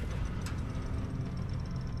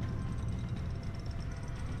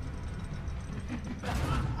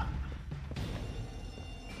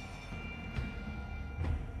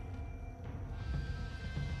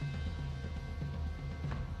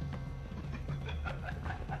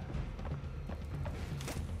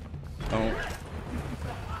 Don't.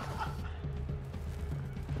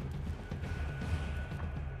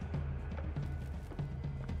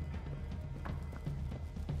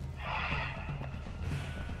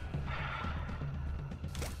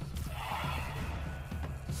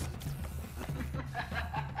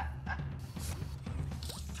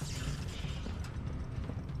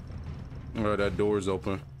 All right, that door's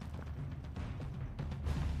open.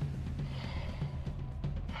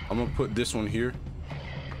 I'm gonna put this one here.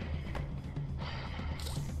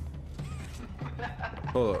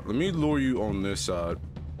 Hold up, let me lure you on this side.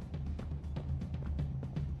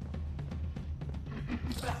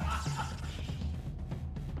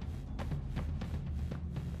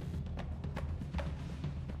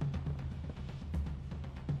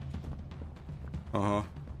 Uh-huh.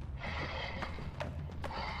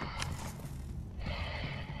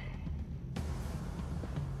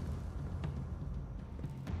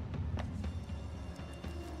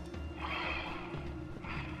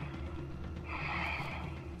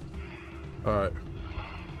 All right.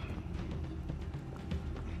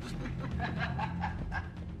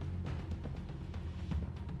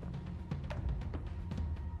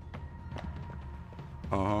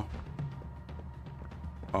 Uh-huh.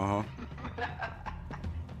 Uh-huh.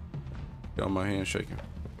 Got my hand shaking.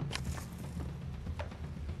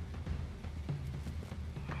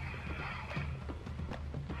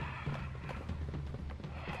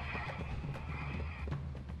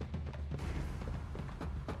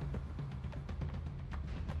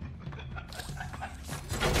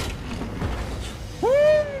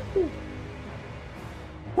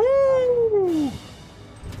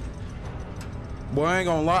 Boy, I ain't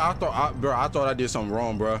gonna lie. I thought I did something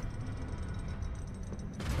wrong, bro.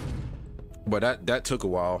 But that took a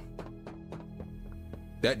while.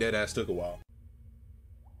 That dead ass took a while.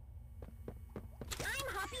 I'm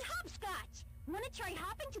Hoppy Hopscotch. Wanna try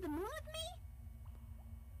hopping to the moon with me?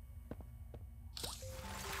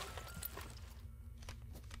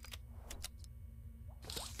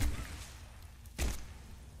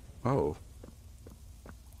 Oh.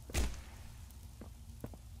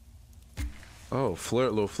 Oh,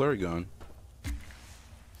 little flare gun.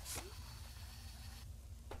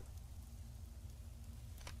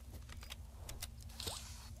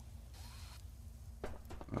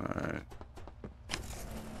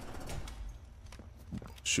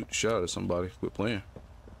 shoot the shot at somebody. Quit playing.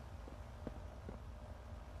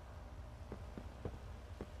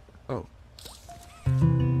 Oh.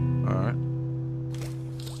 Alright.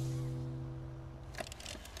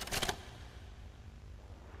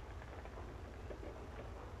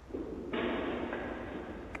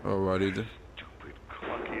 Alrighty then. Stupid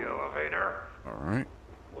clunky elevator. Alright.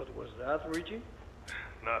 What was that, Richie?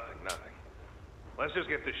 Nothing. Let's just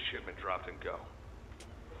get this shipment dropped and go.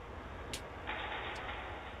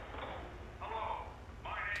 Hello,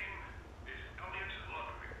 my name is Elliot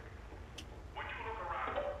Ludwig. Would you look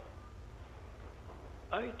around?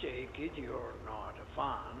 I take it you're not a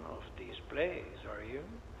fan of this place, are you?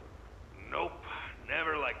 Nope,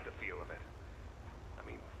 never liked the feel of it. I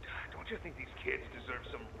mean, don't you think these kids deserve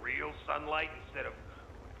some real sunlight instead of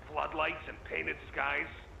floodlights and painted skies?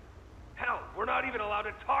 Hell, we're not even allowed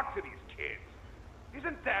to talk to these kids.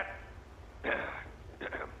 Isn't that...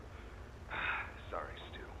 Sorry,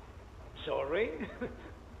 Stu. Sorry?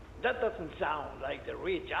 That doesn't sound like the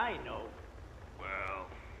Rich I know. Well,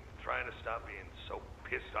 trying to stop being so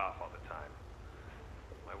pissed off all the time.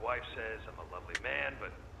 My wife says I'm a lovely man,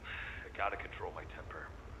 but I gotta control my temper.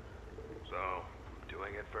 So, I'm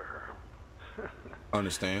doing it for her.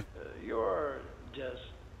 Understand. You're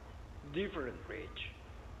just different, Rich.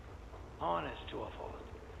 Honest to a fault.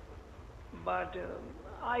 But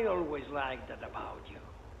I always liked that about you.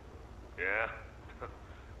 Yeah?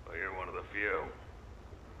 Well, you're one of the few.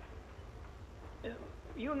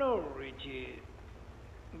 You know, Richie,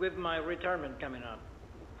 with my retirement coming up,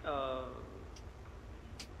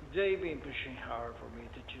 they've been pushing hard for me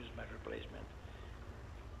to choose my replacement.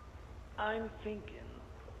 I'm thinking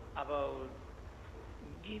about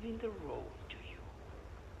giving the role to you.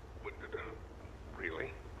 What,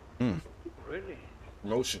 really? Really?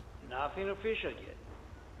 Motion. Nothing official yet.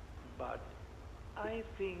 But I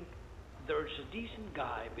think there's a decent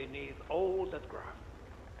guy beneath all that graft.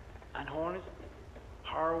 An honest,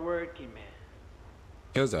 hard-working man.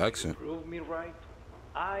 He has an accent. Prove me right.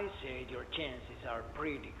 I said your chances are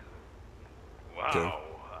pretty good. Wow. Okay.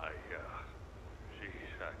 Geez,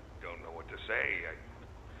 I don't know what to say.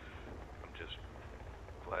 I'm just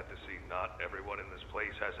glad to see not everyone in this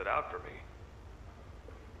place has it out for me.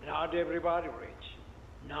 Not everybody, Rich.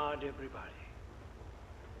 Not everybody.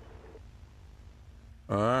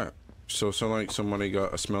 Alright. So it sounds like somebody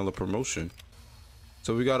got a smell of promotion.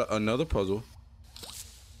 So we got another puzzle.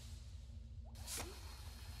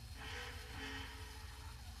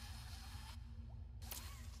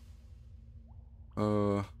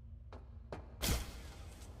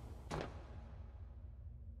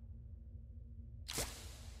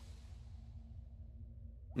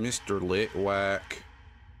 Mr. Litwack.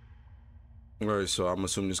 Alright, so I'm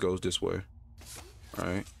assuming this goes this way.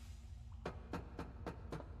 Alright. What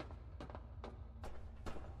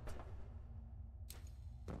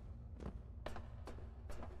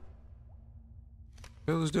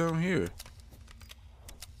the hell is down here?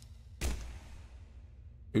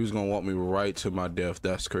 He was gonna walk me right to my death.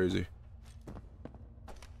 That's crazy.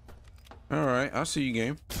 Alright, I see you,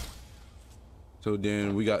 game. So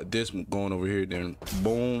then we got this going over here, then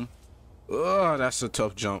boom. Ugh, that's a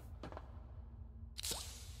tough jump.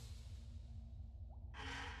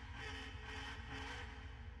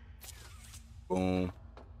 Boom.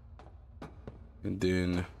 And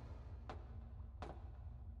then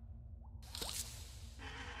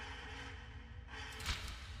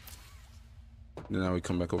now we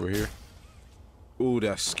come back over here. Ooh,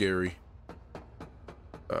 that's scary.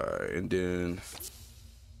 Alright, and then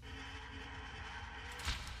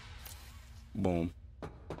boom.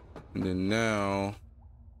 And then now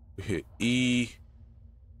we hit E.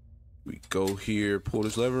 We go here, pull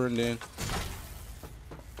this lever, and then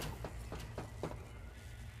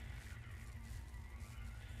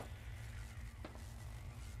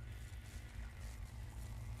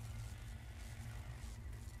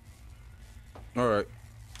all right.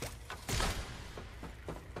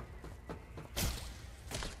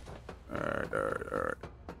 All right.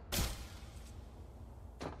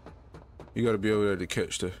 You gotta be able there to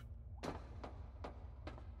catch the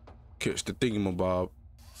thingamabob.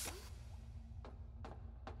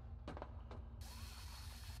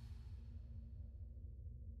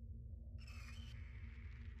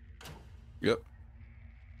 Yep.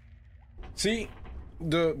 See,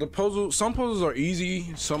 the puzzle, some puzzles are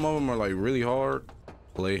easy, some of them are like really hard.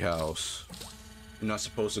 Playhouse. You're not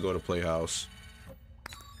supposed to go to Playhouse.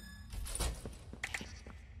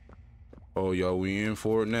 Oh, yo, we in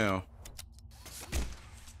for it now.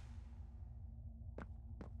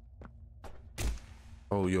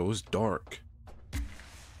 Oh, yo, it's dark.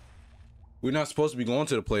 We're not supposed to be going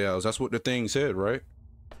to the Playhouse. That's what the thing said, right?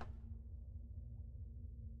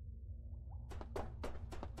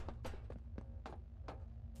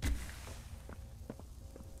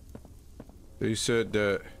 They said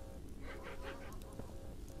that.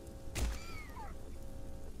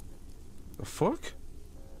 The fuck?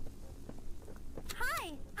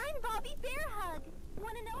 Hi, I'm Bobby Bearhug.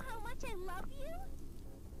 Want to know how much I love you?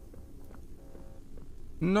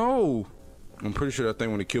 No. I'm pretty sure that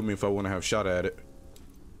thing would have killed me if I wouldn't have shot at it.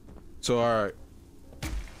 So, alright.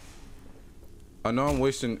 I know I'm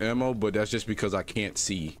wasting ammo, but that's just because I can't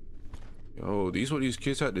see. Yo, these what these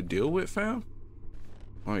kids had to deal with, fam?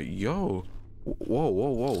 Like, yo. Whoa,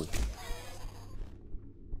 whoa, whoa.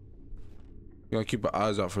 You gotta keep our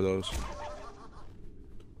eyes out for those.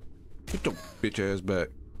 Get your bitch ass back.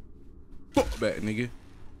 Fuck back, nigga.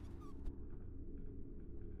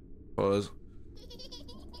 Pause.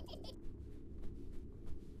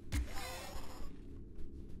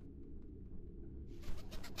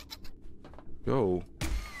 Yo.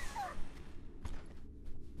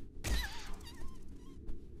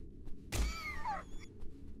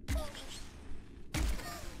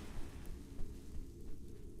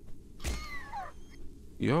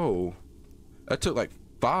 Yo. That took like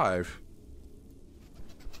 5.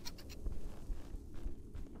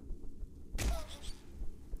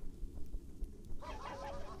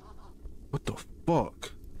 What the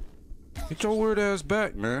fuck? Get your weird ass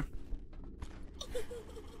back, man.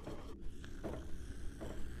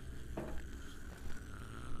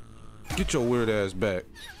 Get your weird ass back.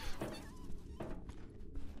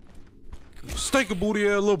 Stink a booty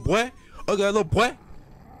ass little boy. Ugly little boy.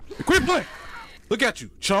 Quit playing. Look at you,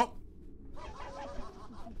 chump.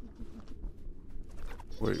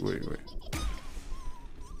 Wait.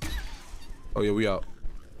 Oh yeah, we out.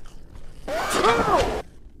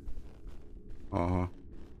 Uh-huh.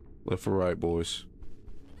 Left or right, boys.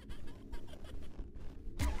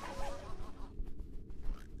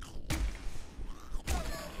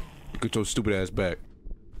 Get your stupid ass back.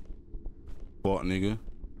 Bought nigga.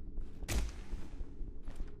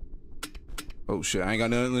 Oh shit, I ain't got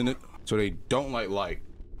nothing in it. So they don't like light.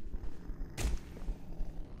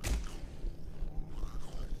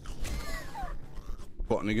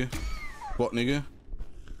 Bought nigga. Bought nigga.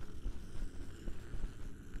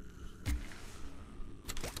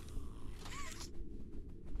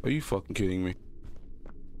 Are you fucking kidding me?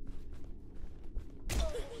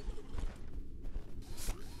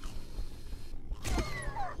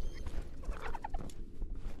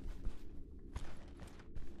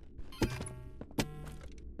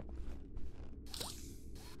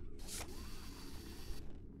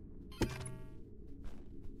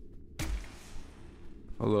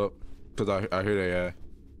 Hold up, cause I hear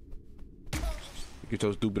they get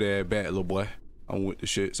your stupid ass back, little boy. I'm with the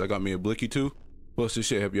shit. So I got me a blicky too. Plus this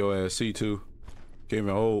shit help your ass see too. Can't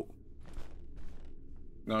even hold.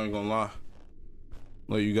 Not even gonna lie.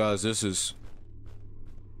 Like you guys, this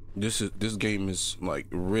game is like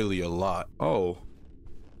really a lot. Oh,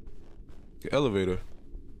 the elevator.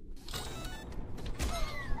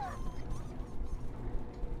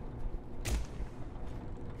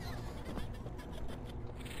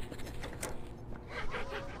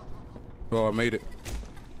 Oh, I made it.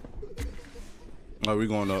 Oh, we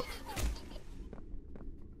going up.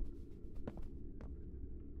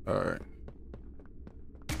 All right.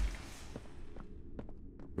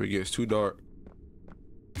 It gets too dark.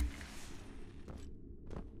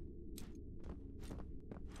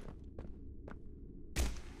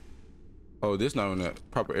 Oh, this not in that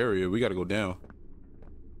proper area. We gotta go down.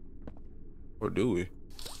 Or do we?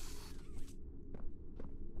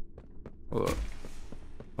 Hold up.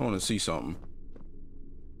 I wanna see something.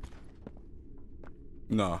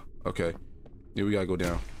 Nah, okay. Yeah, we gotta go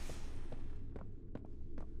down.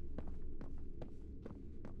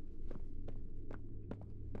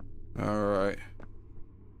 All right.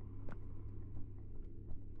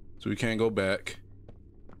 So we can't go back.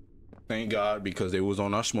 Thank God, because they was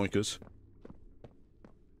on our schmoinkers.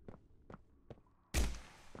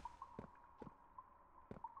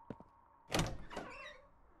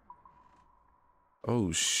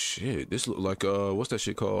 Oh shit, this look like what's that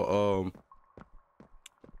shit called?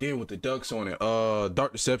 Damn, with the ducks on it.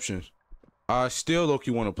 Dark Deception. I still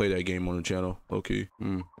low-key want to play that game on the channel. Low-key.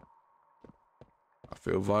 I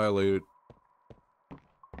feel violated.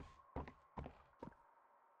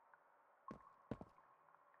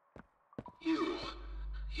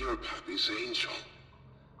 You're Pappy's angel.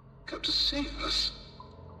 Come to save us.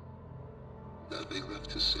 Nothing left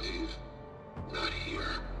to save. Not here.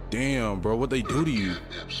 Damn, bro, what they do to you?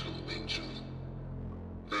 CATNAP's home, angel.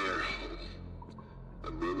 Their home.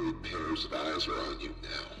 A myriad pairs of eyes are on you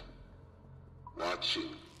now. Watching,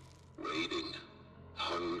 waiting,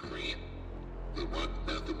 hungry. They want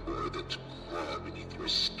nothing more than to crawl beneath your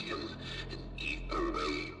skin and eat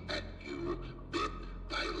away at you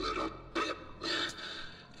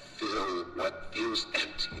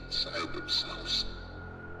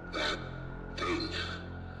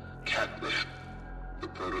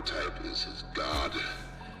prototype is his god,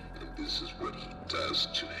 and this is what he does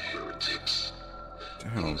to heretics.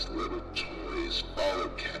 Damn. These little toys follow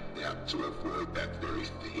CATNAP to avoid that very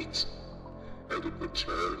fate. And in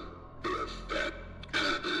return, they are fed.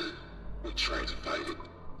 We try to fight it.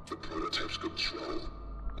 The prototype's control.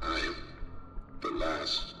 I am the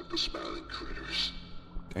last of the smiling critters.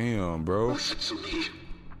 Damn, bro. Listen to me.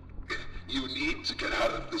 You need to get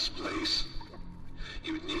out of this place.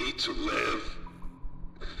 You need to live.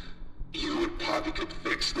 You and Poppy could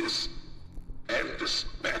fix this. End this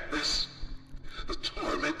madness. The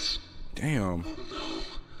torment. Damn. Oh no.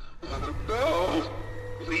 Oh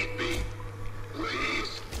no. Leave me.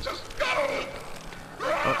 Please. Just go.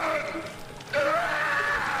 Run.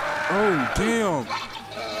 Oh, damn.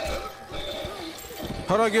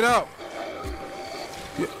 How do I get out?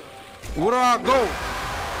 Yeah. Where do I go?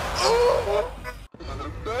 Oh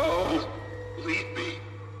no. Leave me.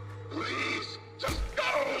 Please. Just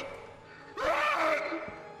go. Run.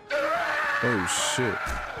 Oh, shit.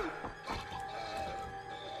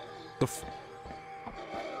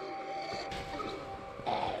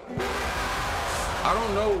 I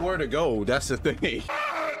don't know where to go. That's the thing.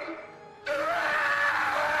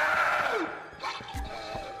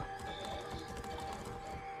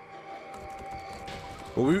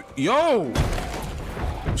 Yo!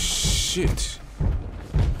 Shit.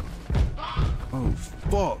 Oh,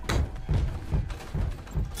 fuck.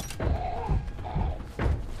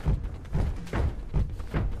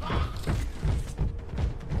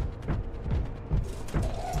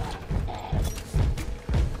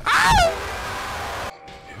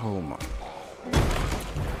 Oh my.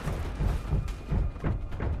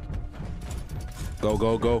 Go,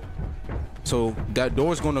 go, go. So that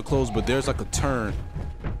door's gonna close, but there's like a turn.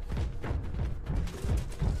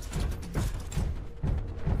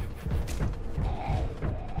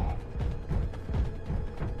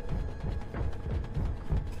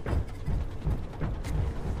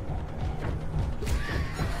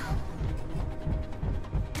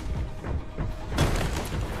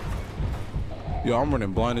 Yo, I'm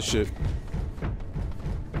running blind as shit.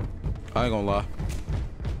 I ain't gonna lie.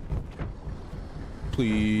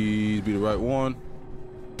 Please be the right one.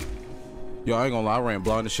 Yo, I ain't gonna lie, I ran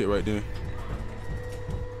blind as shit right there.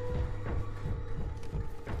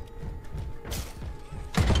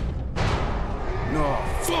 No,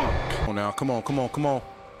 fuck. Come on now, come on, come on, come on.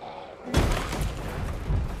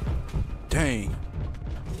 Dang.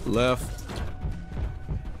 Left.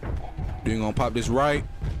 Then gonna pop this right.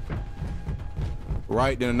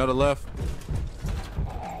 Right, then another left.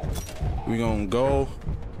 We gonna go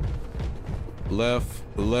left,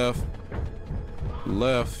 left,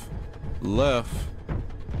 left, left.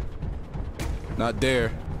 Not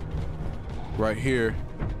there. Right here.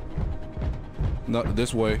 Not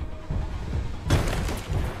this way.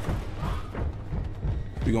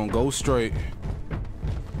 We gonna go straight.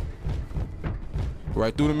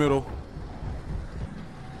 Right through the middle.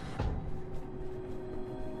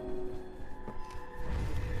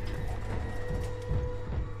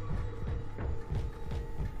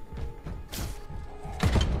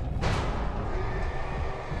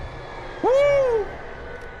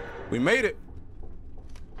 We made it.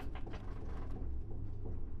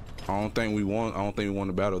 I don't think we won. I don't think we won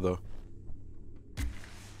the battle though.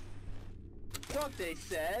 Dante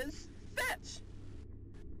says, fetch.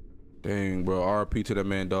 Dang, bro. RP to that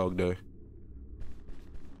man, Dog Day.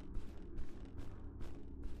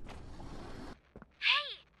 Hey,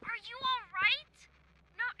 are you all right?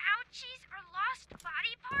 No ouchies or lost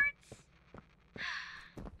body parts?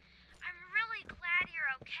 I'm really glad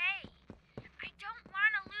you're okay. I don't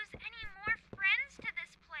want to lose any more friends to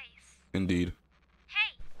this place. Indeed.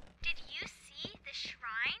 Hey, did you see the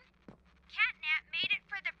shrine? CATNAP made it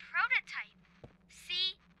for the prototype.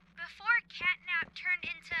 See, before CATNAP turned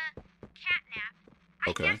into CATNAP,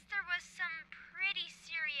 I guess there was some pretty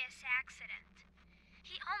serious accident.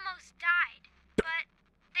 He almost died, but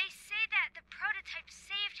they say that the prototype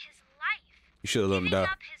saved his life. You should have let him die.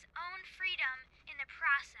 Giving up his own freedom in the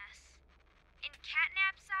process. In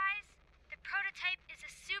CATNAP's eyes, the prototype is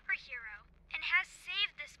a superhero and has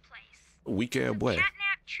saved this place. Weak ass boy.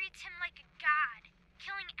 CATNAP treats him like a god,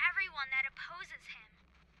 killing everyone that opposes him,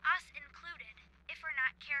 us included, if we're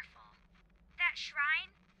not careful. That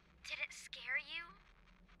shrine, did it scare you?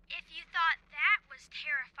 If you thought that was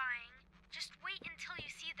terrifying, just wait until you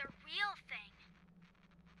see the real thing.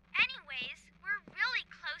 Anyways, we're really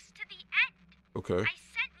close to the end. Okay. I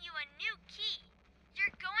sent you a new key.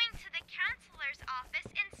 You're going to the counselor's office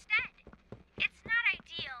instead. It's not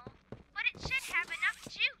ideal, but it should have enough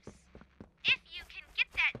juice. If you can get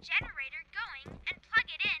that generator going and plug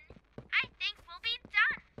it in, I think we'll be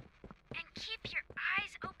done. And keep your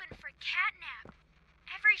eyes open for CATNAP.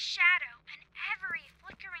 Every shadow and every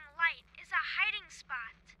flickering light is a hiding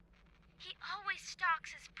spot. He always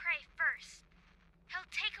stalks his prey first. He'll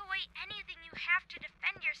take away anything you have to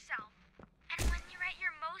defend yourself. And when you're at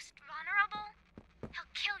your most vulnerable,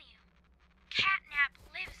 he'll kill you. CATNAP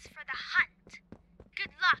lives for the hunt.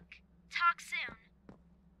 Good luck. Talk soon.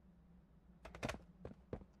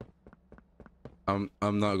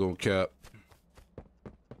 I'm not gonna cap.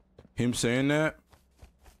 Him saying that,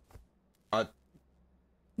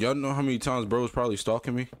 y'all know how many times bro's probably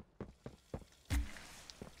stalking me?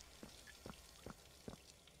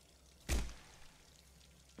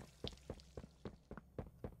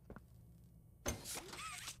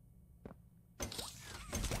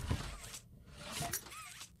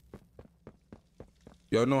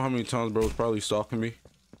 Y'all know how many times bro's probably stalking me?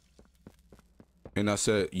 And I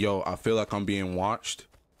said, yo, I feel like I'm being watched.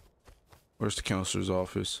 Where's the counselor's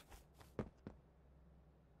office?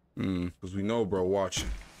 Because we know bro watching.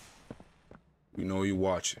 We know he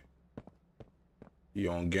watching. He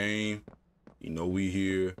on game. You know we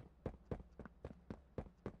here.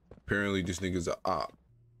 Apparently this nigga's a op.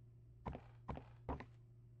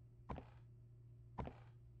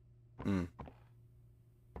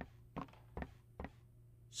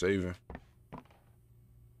 Saving.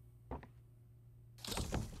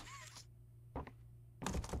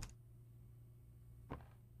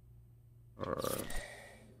 Alright.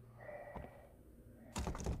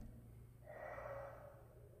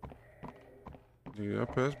 Did I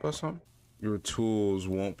pass by something? Your tools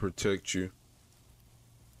won't protect you.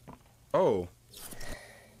 Oh.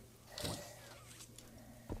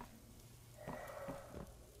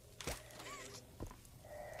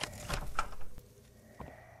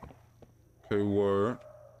 Okay, word.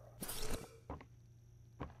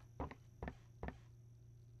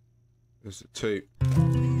 There's a tape.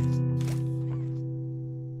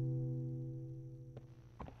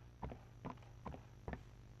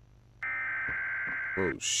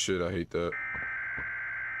 Oh shit, I hate that.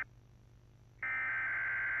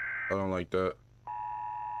 I don't like that.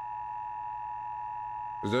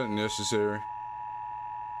 Is that necessary?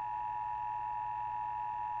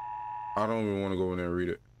 I don't even want to go in there and read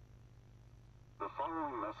it. The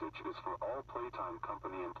following message is for all Playtime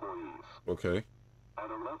Company employees. Okay. At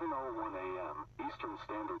 11:01 a.m. Eastern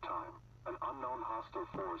Standard Time, an unknown hostile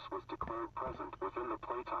force was declared present within the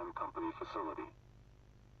Playtime Company facility.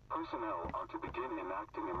 Personnel are to begin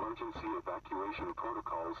enacting emergency evacuation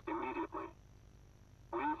protocols immediately.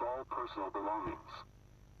 Leave all personal belongings.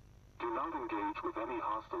 Do not engage with any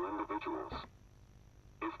hostile individuals.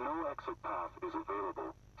 If no exit path is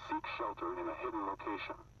available, seek shelter in a hidden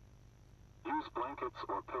location. Use blankets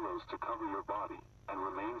or pillows to cover your body and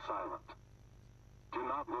remain silent. Do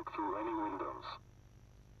not look through any windows.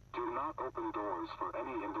 Do not open doors for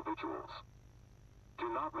any individuals.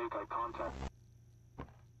 Do not make eye contact.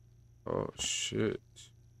 Oh shit.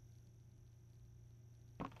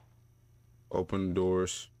 Open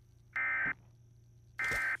doors.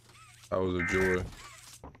 That was a joy.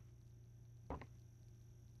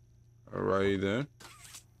 Alrighty then.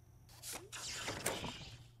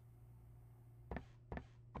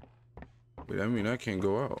 Wait, I mean I can't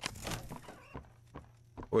go out.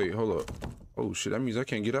 Wait, hold up. Oh shit, that means I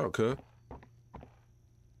can't get out, cuz.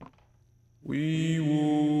 Wee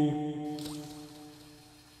woo.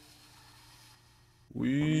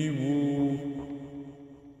 Wee woo.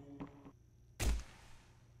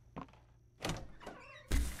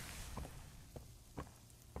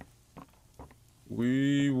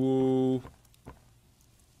 Wee woo.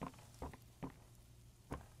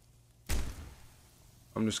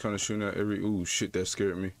 I'm just kind of shooting at every. Ooh, shit, that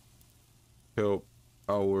scared me. Help.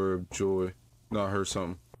 Hour of joy. No, I heard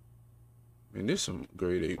something. Man, this some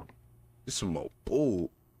grade 8. This some more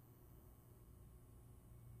bull.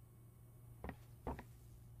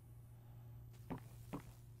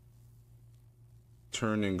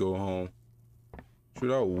 Turn and go home.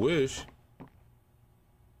 Should I wish?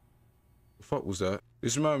 The fuck was that?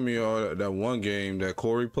 This reminded me of that one game that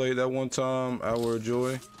Corey played that one time. Hour of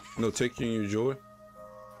joy. No, taking your joy.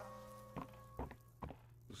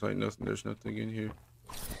 It's like nothing. There's nothing in here.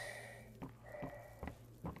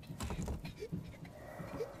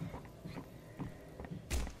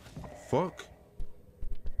 Fuck.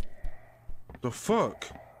 The fuck?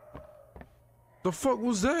 The fuck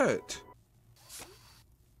was that?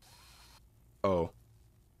 Oh.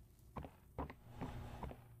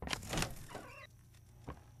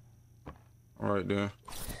 Alright then.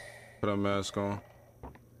 Put a mask on.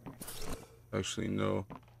 Actually, no.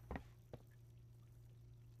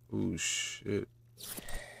 Ooh, shit.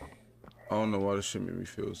 I don't know why this shit made me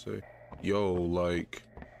feel safe. Yo, like,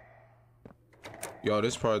 y'all,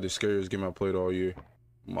 this is probably the scariest game I played all year.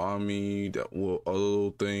 Mommy, that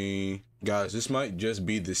little thing. Guys, this might just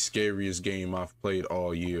be the scariest game I've played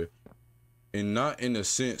all year. And not in the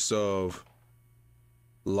sense of,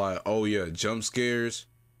 like, oh yeah, jump scares.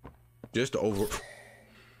 Just the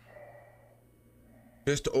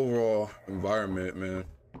overall environment, man.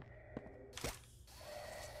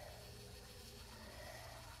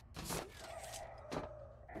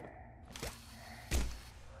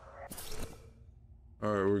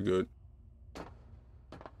 All right, we're good.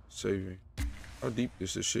 Saving. How deep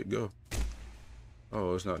does this shit go?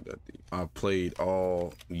 Oh, it's not that deep. I played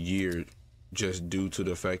all year just due to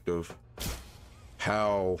the fact of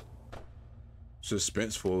how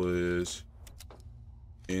suspenseful it is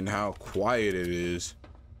and how quiet it is.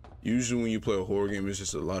 Usually when you play a horror game, it's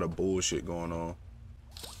just a lot of bullshit going on.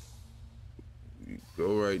 You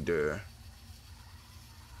go right there.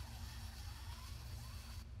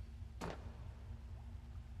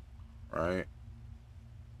 Right.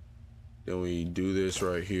 Then we do this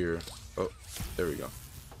right here. Oh, there we go.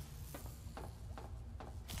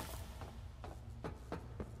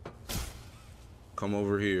 Come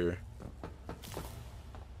over here.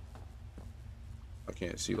 I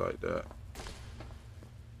can't see like that.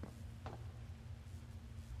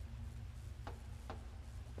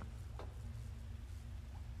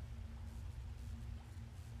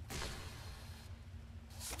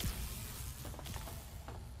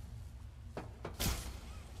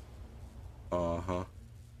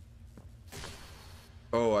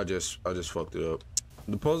 Oh, I just fucked it up.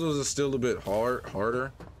 The puzzles are still a bit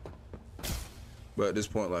harder. But at this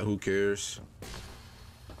point, like, who cares?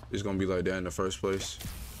 It's gonna be like that in the first place.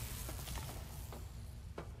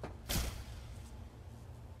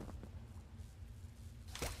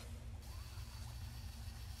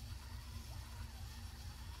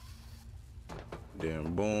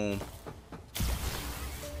 Then boom.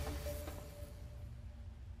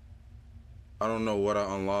 I don't know what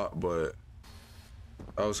I unlocked, but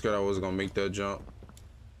I was scared I wasn't gonna make that jump.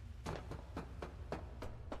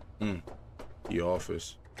 The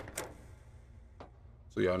office.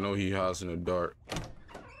 So y'all know he hides in the dark.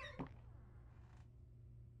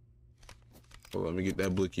 Well, let me get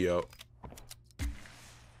that blicky out.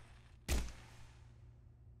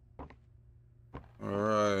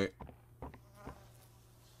 Alright.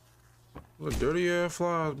 What dirty ass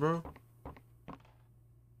flies, bro.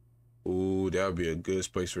 Ooh, that would be a good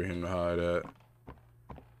space for him to hide at.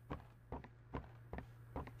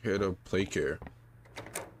 Head up, play care.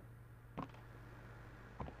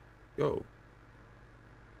 Yo.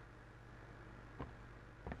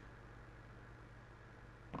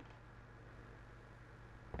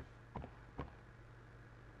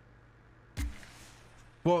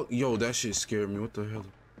 Well, yo, that shit scared me. What the hell?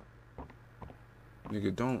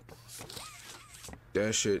 Nigga, don't.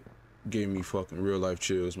 That shit gave me fucking real life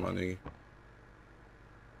chills, my nigga.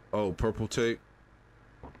 Oh, purple tape.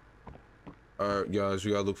 Alright, guys,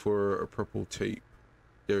 we gotta look for a purple tape.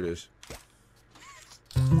 There it is.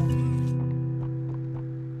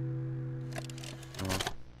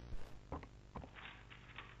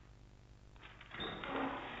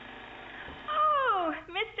 Oh,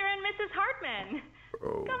 Mr. and Mrs. Hartman.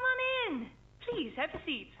 Bro. Come on in. Please, have a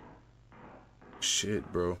seat.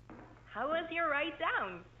 Shit, bro. How was your ride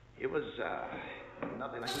down? It was,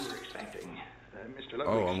 nothing like we were expecting. Mr. Ludwig's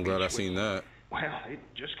Oh, I'm glad I seen that. Well, it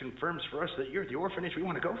just confirms for us that you're the orphanage we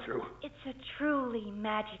want to go through. It's a truly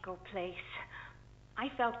magical place. I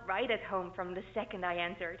felt right at home from the second I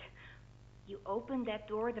entered. You open that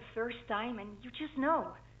door the first time and you just know.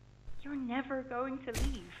 You're never going to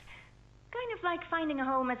leave. Kind of like finding a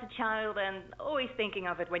home as a child and always thinking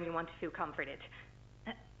of it when you want to feel comforted.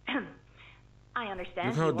 I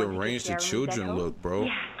understand. Look how deranged the children look, bro.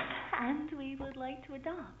 Yes, and we would like to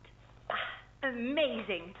adopt.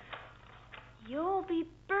 Amazing. You'll be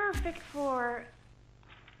perfect for...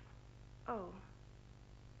 Oh.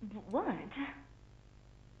 What?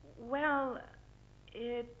 Well,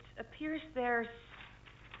 it appears there's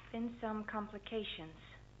been some complications.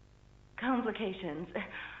 Complications?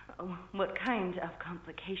 Oh, what kind of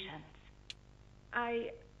complications?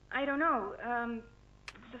 I don't know.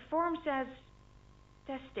 The form says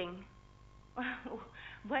testing.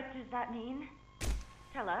 What does that mean?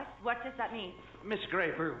 Tell us, what does that mean? Miss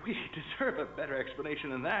Graver, we deserve a better explanation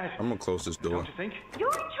than that. I'm gonna close this door. Don't you think?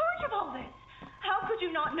 You're in charge of all this. How could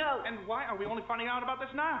you not know? And why are we only finding out about this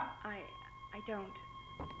now? I don't.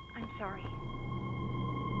 I'm sorry.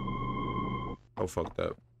 Oh, fuck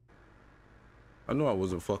that. I knew I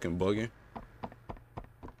wasn't fucking bugging.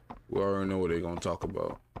 We already know what they're gonna talk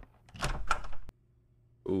about.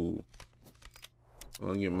 Ooh.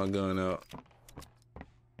 I'll get my gun out.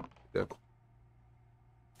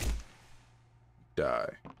 Die.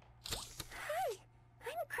 Hi,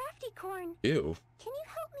 I'm Crafty Corn. Ew. Can you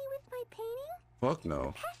help me with my painting? Fuck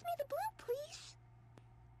no. Pass me the blue, please.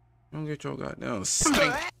 Don't get your goddamn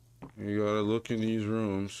stink. You gotta look in these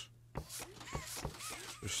rooms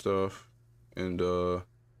for stuff. And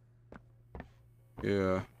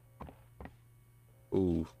yeah.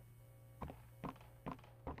 Ooh.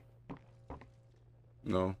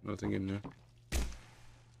 No, nothing in there.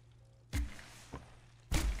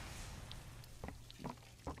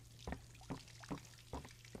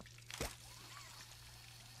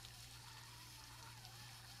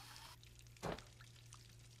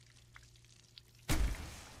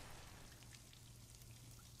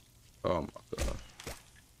 Oh my god.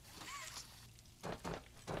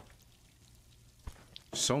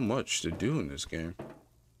 So much to do in this game.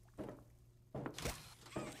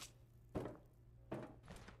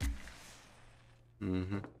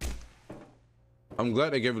 I'm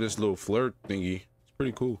glad they gave it this little flirt thingy. It's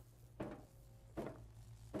pretty cool.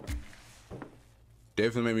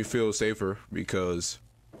 Definitely made me feel safer because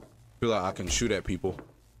I feel like I can shoot at people.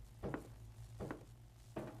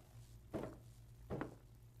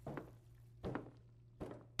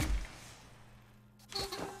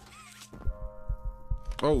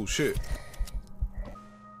 Oh shit.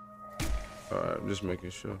 Alright, I'm just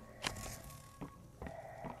making sure.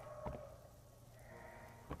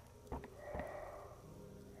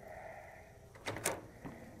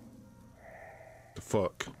 The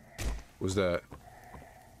fuck was that?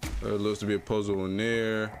 There looks to be a puzzle in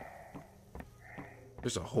there.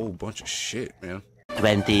 There's a whole bunch of shit, man.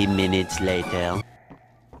 20 minutes later.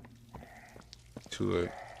 Too late.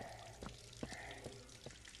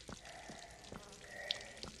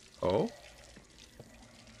 Oh?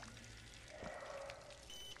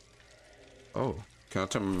 Oh, can I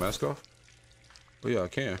turn my mask off? Oh yeah, I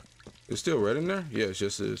can. It's still red in there? Yeah, it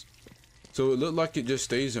just is. So it looked like it just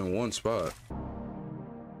stays in one spot.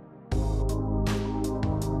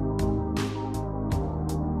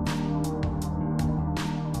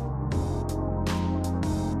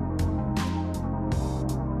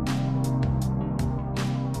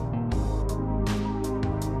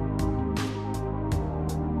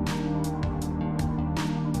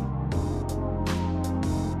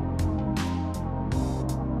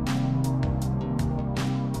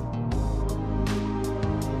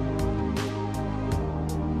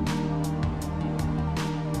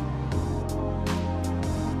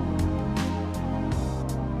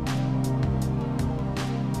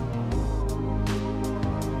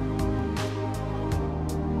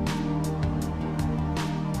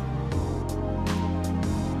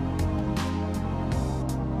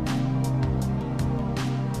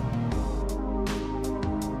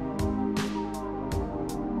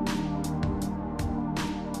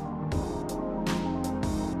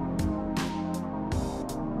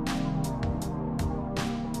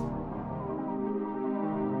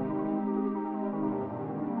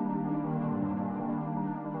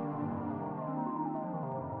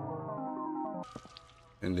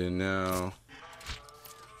 And then now,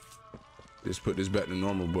 just put this back to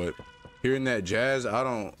normal. But hearing that jazz,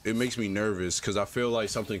 it makes me nervous because I feel like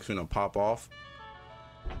something's gonna pop off.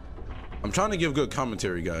 I'm trying to give good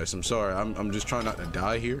commentary, guys. I'm sorry. I'm just trying not to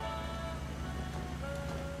die here.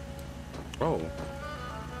 Oh.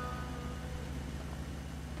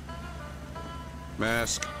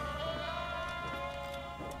 Mask.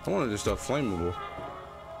 I wanted this stuff flammable.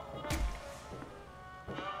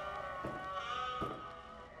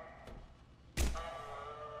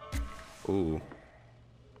 Ooh.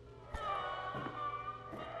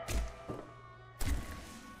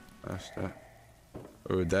 That's that.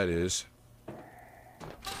 Or that is.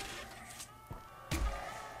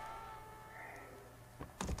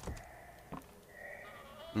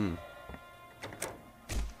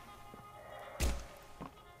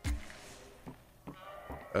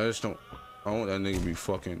 I just don't. I want that nigga to be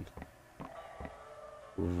fucking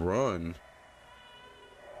run.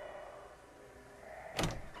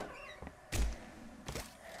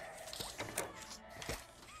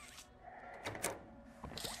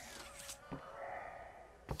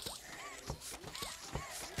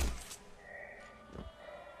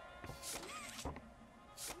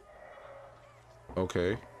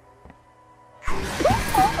 Okay.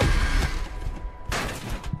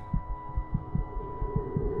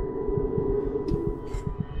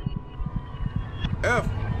 F.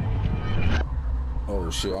 Oh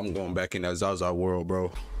shit, I'm going back in that ZAZA world,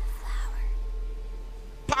 bro.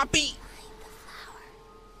 Poppy.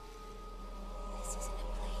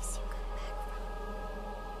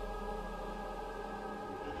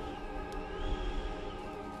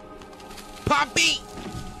 Poppy!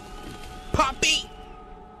 Poppy!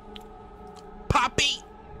 Poppy!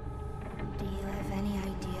 Do you have any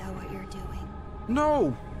idea what you're doing? No!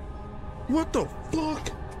 What the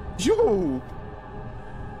fuck? Yo!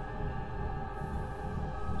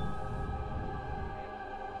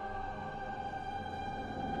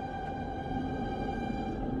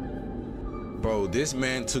 Bro, this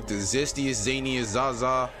man took the zestiest, zaniest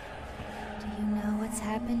ZAZA. Do you know what's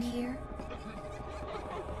happened here?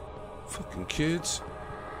 Fucking kids.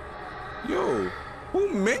 Yo, who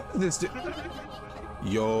made this?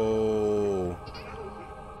 Yo.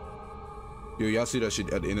 Yo, y'all see that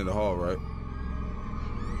shit at the end of the hall, right?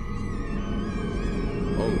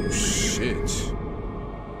 Oh, shit. Do you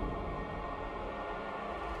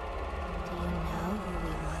know who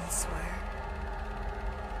we once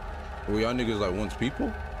were? Were y'all niggas like once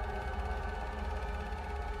people?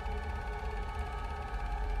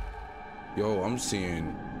 Yo, I'm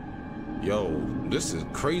seeing... Yo, this is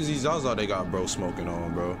crazy ZAZA they got bro smoking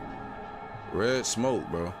on, bro. Red smoke,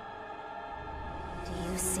 bro. Do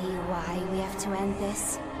you see why we have to end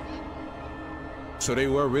this? So they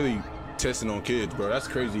were really testing on kids, bro. That's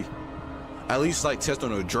crazy. At least like test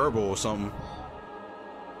on a gerbil or something.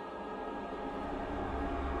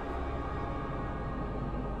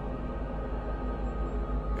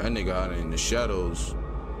 That nigga out in the shadows.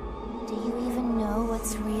 Do you even know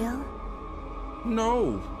what's real?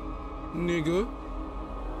 No, nigga.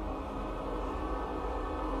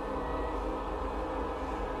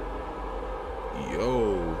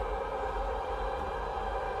 Yo.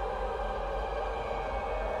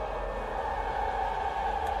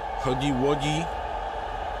 Huggy Wuggy.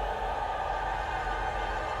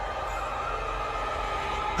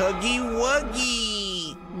 Huggy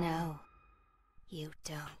Wuggy. No, you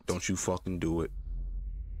don't. Don't you fucking do it.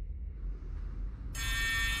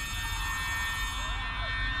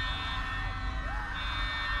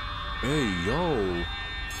 Hey, yo.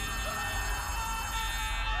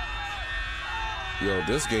 Yo,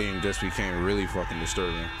 this game just became really fucking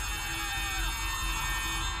disturbing.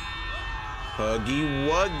 Huggy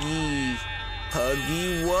Wuggy.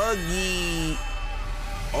 Huggy Wuggy.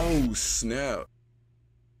 Oh, snap.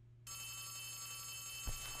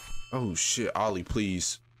 Oh, shit. Ollie,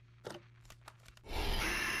 please.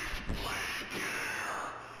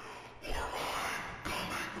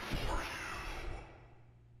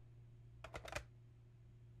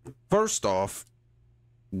 First off,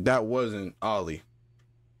 that wasn't Ollie.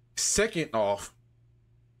 Second off,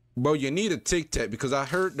 bro, you need a Tic Tac because I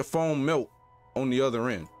heard the phone melt on the other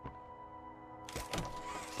end.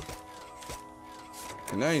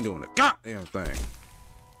 And I ain't doing a goddamn thing.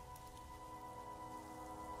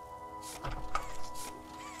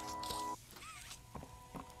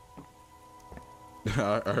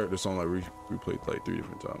 I heard the song like replayed like 3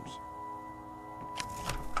 different times.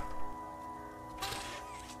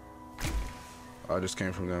 I just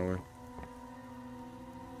came from that way.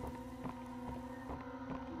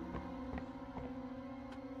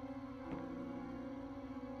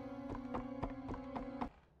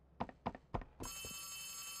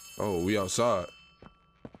 Oh, we outside.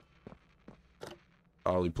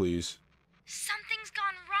 Ollie, please. Something's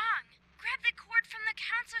gone wrong. Grab the cord from the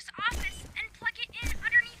counselor's office and plug it in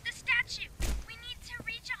underneath the statue. We need to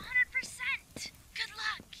reach 100%. Good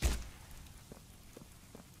luck.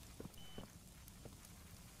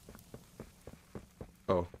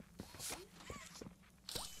 Oh.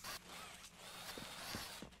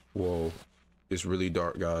 Whoa. It's really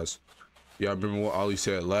dark, guys. Yeah, I remember what Ollie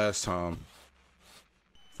said last time.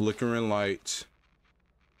 Flickering lights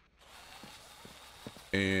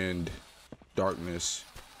and darkness.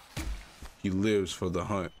 He lives for the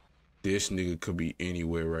hunt. This nigga could be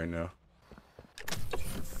anywhere right now.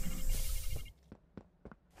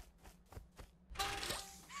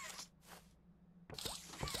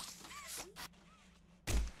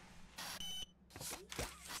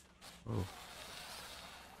 Oh.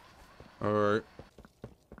 All right.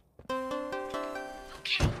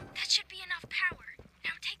 Okay, that should be enough power.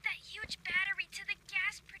 Now take that huge battery to the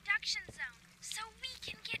gas production zone so we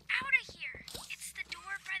can get out of here. It's the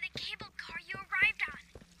door by the cable car you arrived on.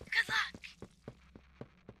 Good luck.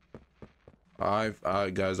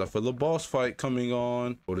 Alright, guys, I feel a boss fight coming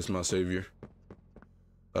on. Oh, this is my savior.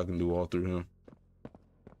 I can do all through him.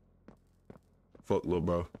 Fuck, little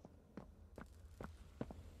bro.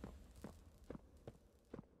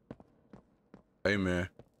 Hey, man.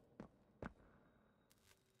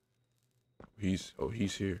 He's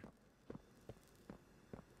here.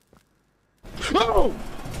 Oh!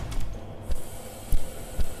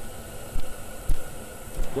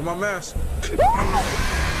 With my mask.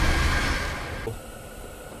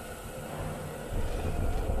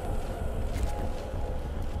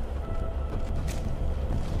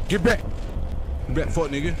 Get back. Get back,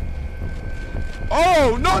 fuck nigga.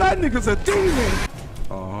 Oh, no, that nigga's a demon.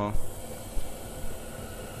 Uh-huh.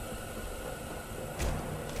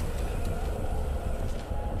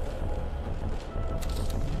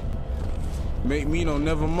 Make me no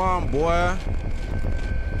never mind, boy.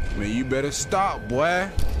 Man, you better stop, boy.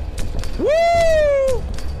 Woo!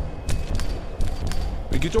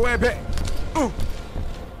 Hey, get your ass back.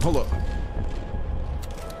 Hold up.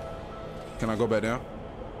 Can I go back down?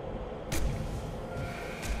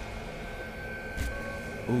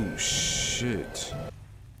 Oh, shit.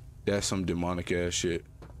 That's some demonic ass shit.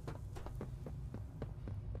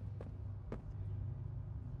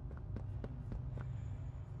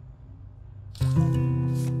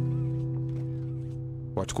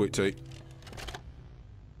 Watch quick take.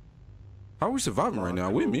 How are we surviving right now?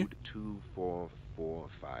 With me?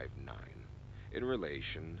 24459. In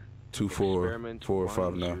relation.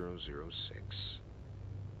 24459.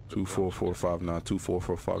 24459.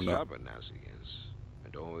 24459. Stubborn as he is,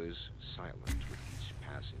 and always silent with each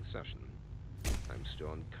passing session, I'm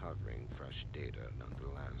still uncovering fresh data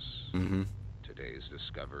nonetheless. Mm-hmm. Today's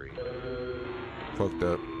discovery. Fuck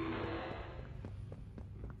that.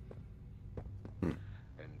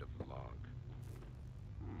 End of log.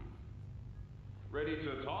 Ready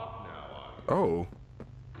to talk now, are you? Oh.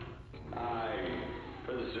 I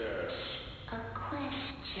possess a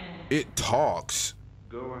question. It talks.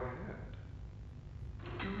 Go ahead.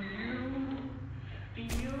 Do you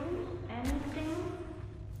feel anything?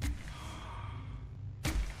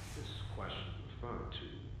 This question referred to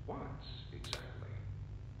what exactly?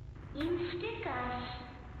 You stick us.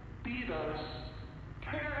 Beat us.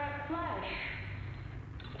 Tear at flesh.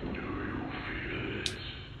 Do you feel it?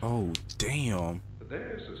 Oh, damn.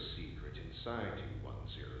 There's a secret inside you,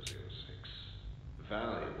 1006.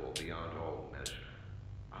 Valuable beyond all measure.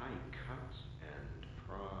 I cut and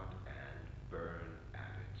prod and burn at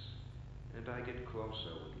it. And I get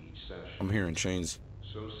closer with each session. I'm hearing chains.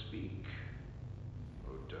 So speak.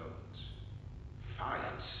 Or don't.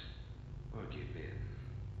 Fight. Or give in.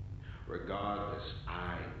 Regardless,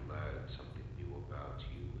 I learn something new about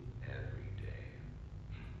you every day.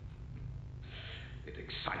 It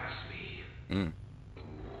excites me. Thank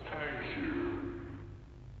you.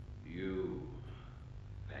 You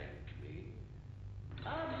thank me?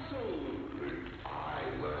 Absolutely. I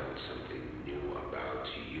learn something new about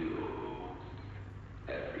you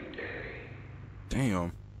every day.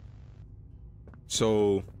 Damn.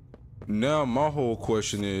 So now my whole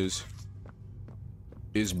question is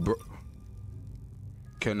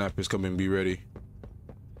CATNAP is coming, be ready.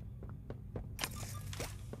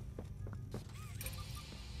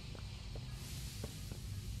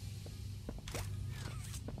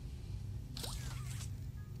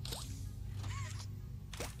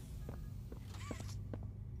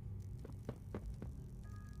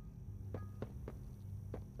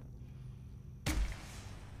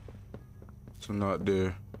 So not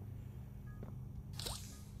there.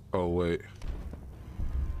 Oh wait.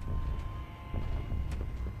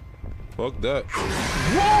 Fuck that.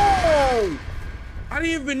 Whoa! I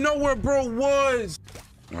didn't even know where bro was.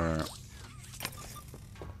 All right.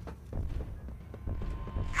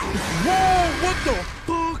 Whoa! What the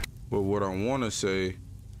fuck? But what I want to say,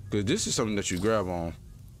 because this is something that you grab on.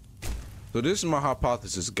 So this is my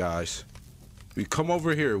hypothesis, guys. We come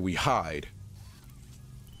over here, we hide.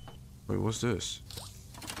 Wait, what's this?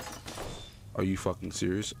 Are you fucking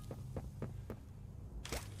serious?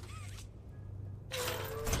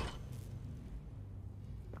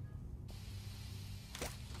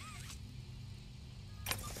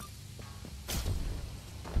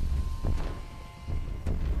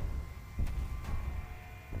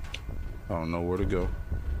 I don't know where to go.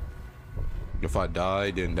 If I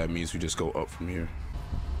die, then that means we just go up from here.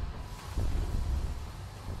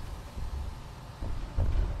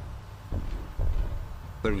 I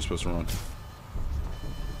think we're supposed to run.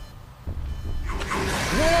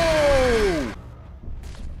 Whoa!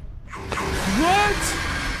 What?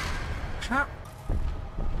 How?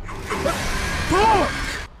 What?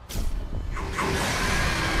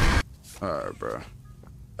 Fuck! Alright, bro.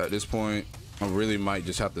 At this point, I really might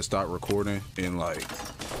just have to stop recording and like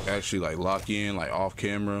actually like lock in like off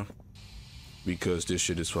camera because this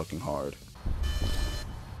shit is fucking hard.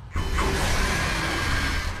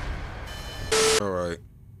 Alright.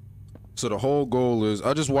 So the whole goal is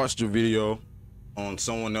I just watched a video on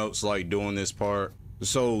someone else like doing this part.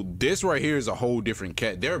 So this right here is a whole different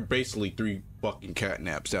cat. There are basically 3 fucking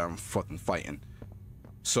catnaps that I'm fucking fighting.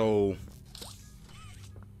 So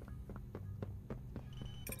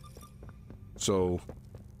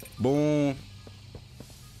boom.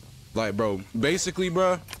 Like bro, basically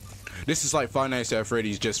bro, This is like Five Nights at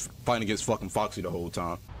Freddy's just fighting against fucking Foxy the whole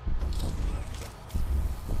time.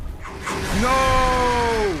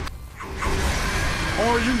 No!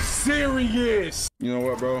 Are you serious? You know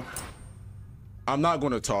what, bro? I'm not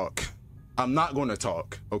gonna talk. I'm not gonna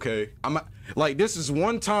talk, okay? I'm not, like, this is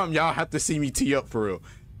one time y'all have to see me tee up for real.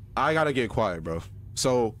 I gotta get quiet, bro.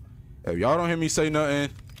 So, if y'all don't hear me say nothing,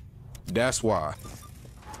 that's why.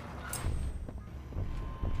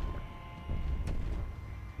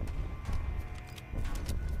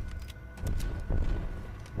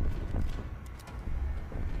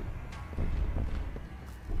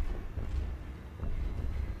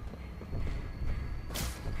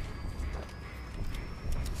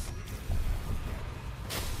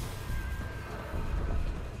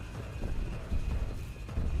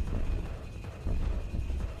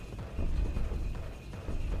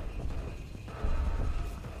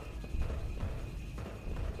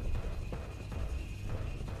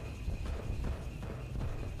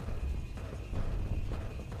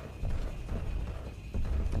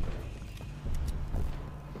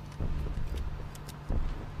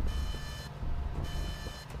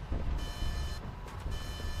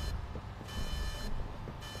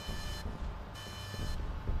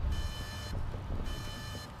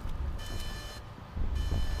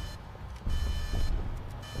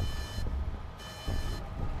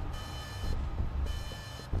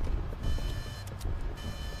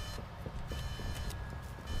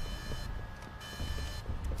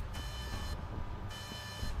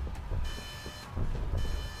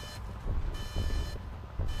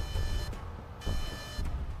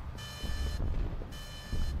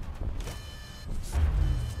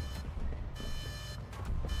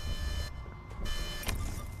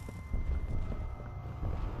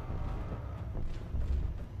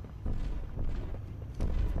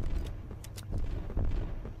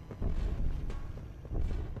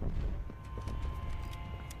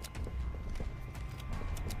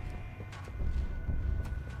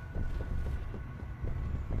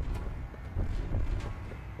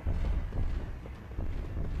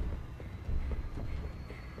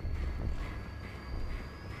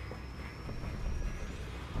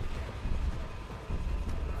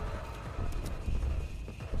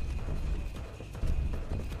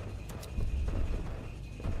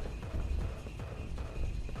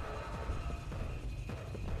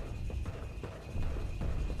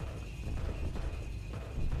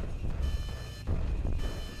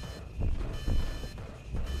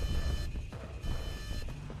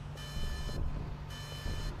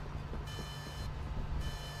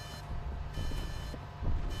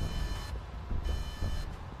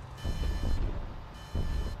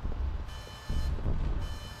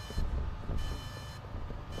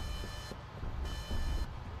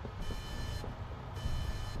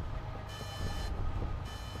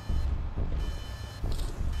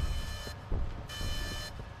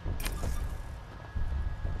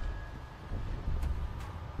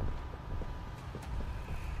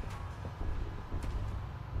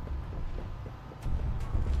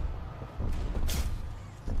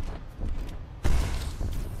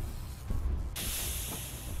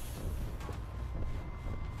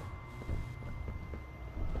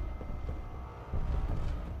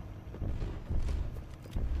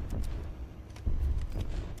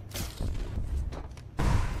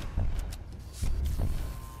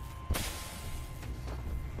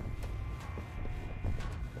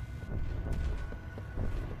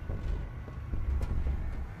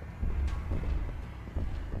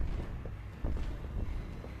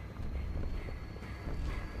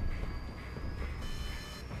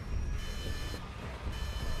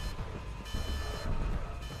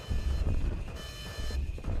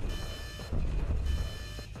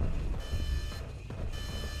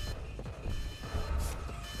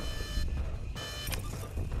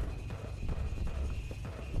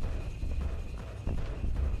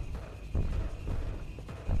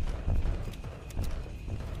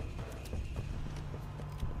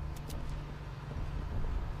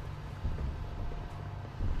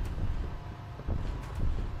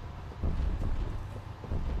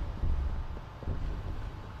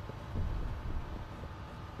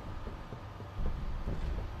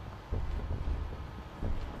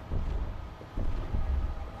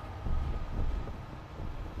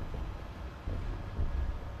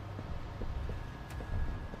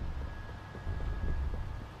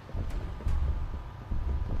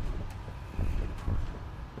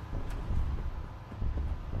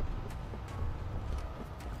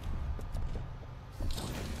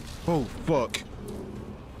 Oh, fuck.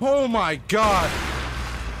 Oh my god.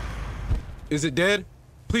 Is it dead?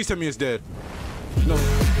 Please tell me it's dead. No.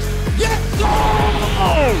 Yes!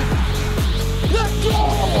 Oh!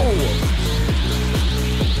 go!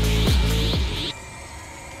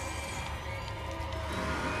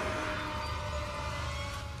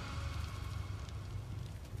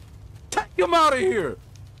 Take him out of here!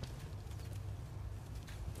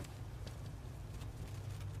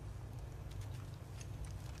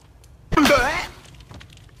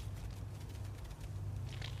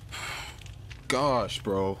 Gosh,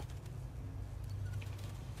 bro.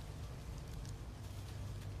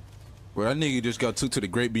 Bro, that nigga just got took to the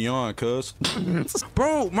great beyond, cuz.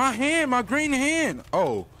 Bro, my hand, my green hand.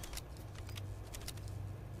 Oh.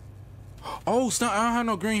 Oh, snap, I don't have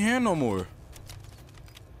no green hand no more.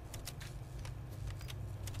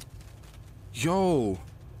 Yo.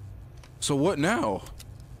 So what now?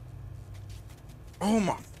 Oh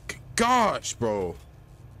my gosh, bro.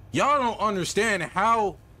 Y'all don't understand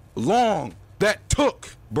how long that took,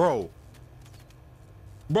 bro.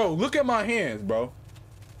 Bro, look at my hands, bro.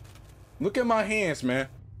 Look at my hands, man.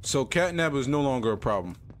 So CATNAP is no longer a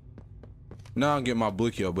problem. Now I get my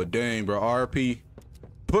blicky up, but dang, bro. RP.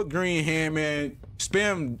 Put green hand, man.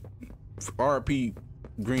 Spam RP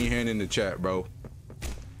green hand in the chat, bro.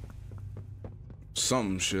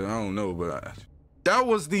 Some shit, I don't know, but that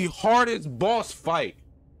was the hardest boss fight.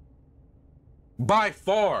 By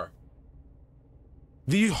far.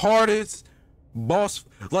 The hardest boss.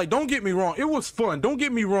 Like, don't get me wrong. It was fun. Don't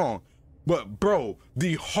get me wrong. But, bro,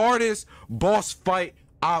 the hardest boss fight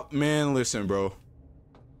out, man, listen, bro.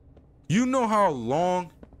 You know how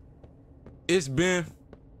long it's been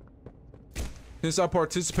since I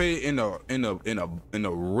participated in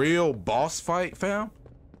a real boss fight, fam?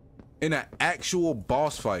 In an actual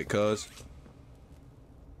boss fight, cuz.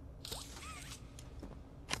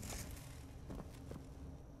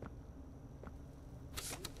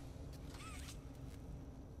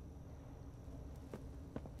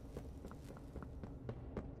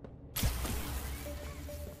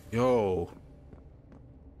 Yo.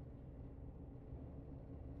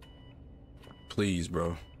 Please,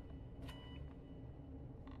 bro.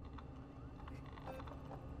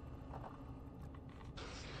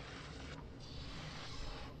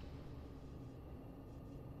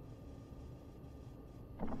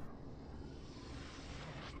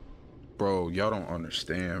 Bro, y'all don't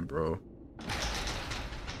understand, bro.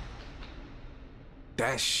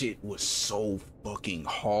 That shit was so fucking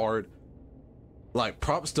hard. Like,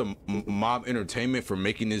 props to Mob Entertainment for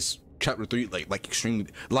making this chapter 3 like extremely,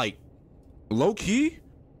 like, low key.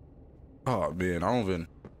 Oh man, I don't even.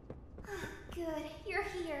 Good, you're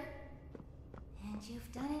here, and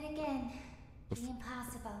you've done it again. The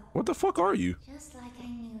impossible. What the fuck are you? Just like I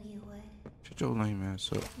knew you would. Shut your lame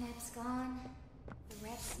ass up. CATNAP's gone. The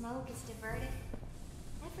red smoke is diverted.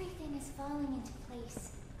 Everything is falling into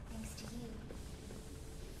place thanks to you.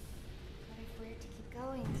 But if we're to keep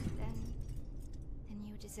going, then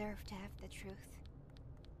you deserve to have the truth.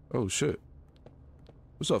 Oh shit.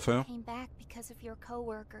 What's up, fam? I came back because of your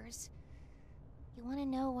co-workers. You want to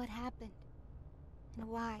know what happened and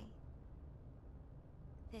why.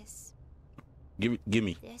 This.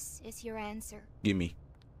 Gimme. This is your answer. Gimme.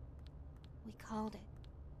 We called it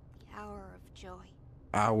the Hour of Joy.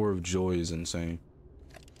 Hour of Joy is insane.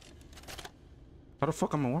 How the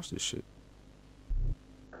fuck I'm gonna watch this shit?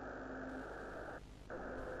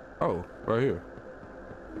 Oh, right here.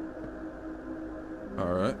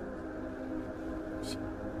 All right.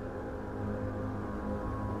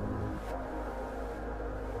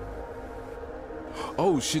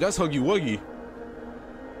 Oh shit, that's Huggy Wuggy.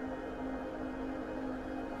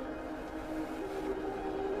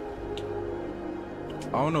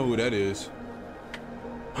 I don't know who that is.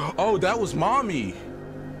 Oh, that was Mommy.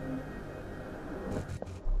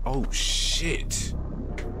 Oh shit.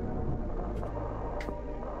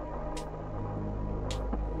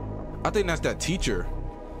 I think that's that teacher.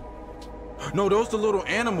 No, those the little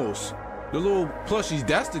animals. The little plushies,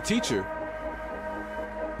 that's the teacher.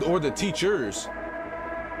 Or the teachers.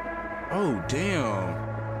 Oh, damn.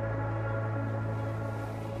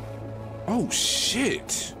 Oh,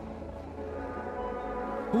 shit.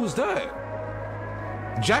 Who's that?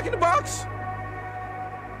 Jack in the Box?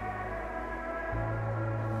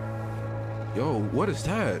 Yo, what is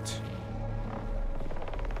that?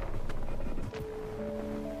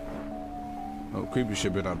 No creepy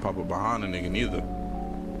shit better not pop up behind a nigga neither.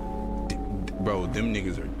 Bro, them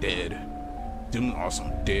niggas are dead. Them are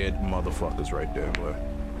some dead motherfuckers right there, boy.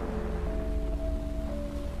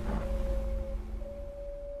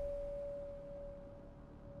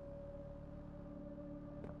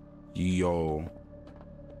 Yo.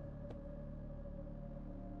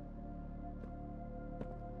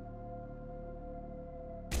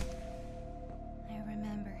 I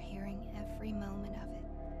remember hearing every moment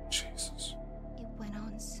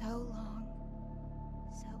long.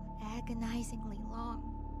 So agonizingly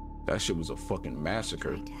long. That shit was a fucking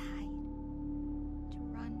massacre. To hide. To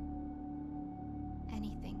run.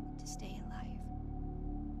 Anything to stay alive.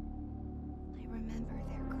 I remember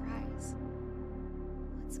their cries.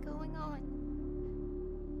 What's going on?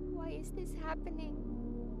 Why is this happening?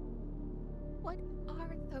 What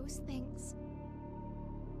are those things?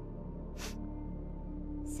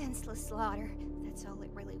 Senseless slaughter. That's all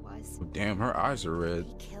it really was. Oh, damn, her eyes are red.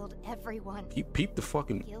 He killed everyone. Peep the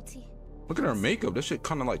fucking... Guilty. Look at her makeup. That shit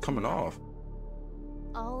kind of like coming off.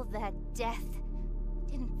 All that death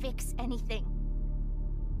didn't fix anything.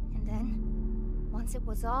 And then, once it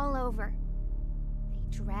was all over, they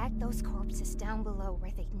dragged those corpses down below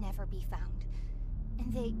where they'd never be found.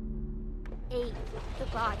 And they ate the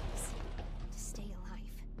bodies to stay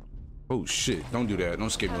alive. Oh shit, don't do that. Don't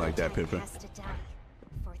scare me like that, Pippin. Has to die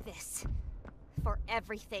for this. For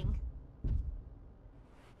everything.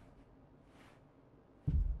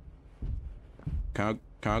 Can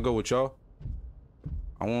I go with y'all?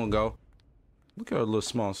 I wanna go. Look at her little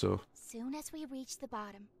small self. Soon as we reach the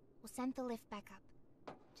bottom, we'll send the lift back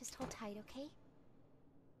up. Just hold tight, okay?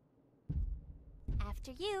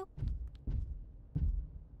 After you.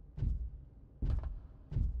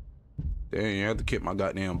 Damn, you have to kick my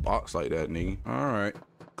goddamn box like that, nigga. Alright.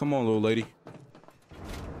 Come on, little lady.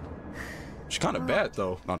 She's kind of bad,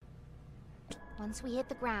 though. Once we hit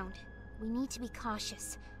the ground, we need to be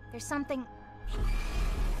cautious. There's something...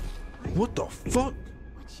 What the fuck?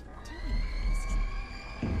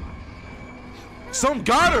 Some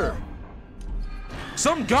got her!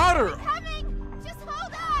 Some got her! Coming! Just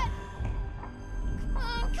hold on!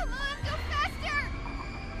 Come on, go faster!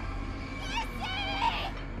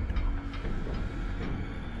 DSi!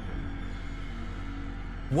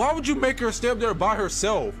 Why would you make her stay up there by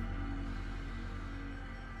herself?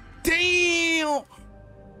 Damn!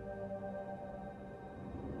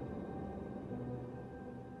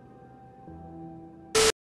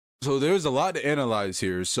 So there's a lot to analyze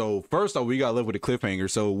here. So first off, we gotta live with a cliffhanger.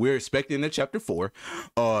 So we're expecting a chapter 4.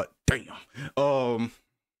 Damn.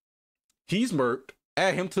 He's murked.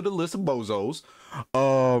 Add him to the list of bozos.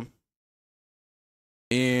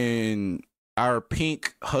 And our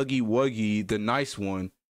pink Huggy Wuggy, the nice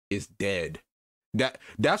one, is dead.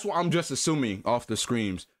 That's what I'm just assuming off the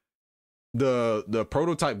screams. The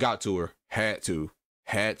prototype got to her.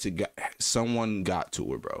 Someone got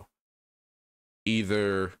to her, bro.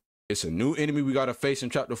 Either it's a new enemy we gotta face in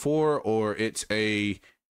chapter 4, or it's a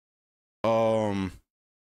or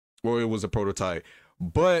it was a prototype.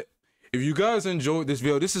 But if you guys enjoyed this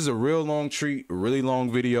video, this is a real long treat, a really long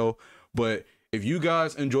video. But if you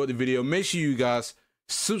guys enjoyed the video, make sure you guys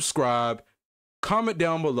subscribe, comment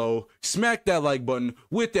down below, smack that like button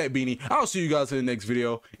with that beanie. I'll see you guys in the next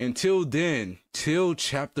video. Until then, till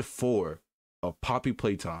chapter 4 of Poppy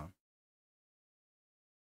Playtime.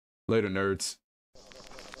 Later, nerds.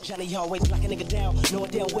 Johnny always lock a nigga down, knowing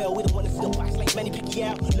damn well we don't want to see the box like Manny pick you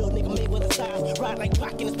out. Little nigga made with a size, ride like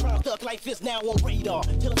rock in his prime, thug life is now on radar.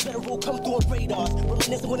 Till a federal come through on radars,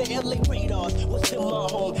 reminiscing with the LA radars. What's in my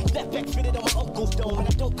home? Snapback fitted on my uncle's dome, and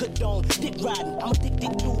I don't condone dick riding. I'm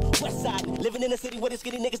addicted to West Side, living in a city where the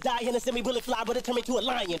skinny niggas die and a semi-bullet fly, but it turned me to a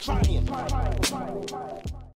lion. Trying.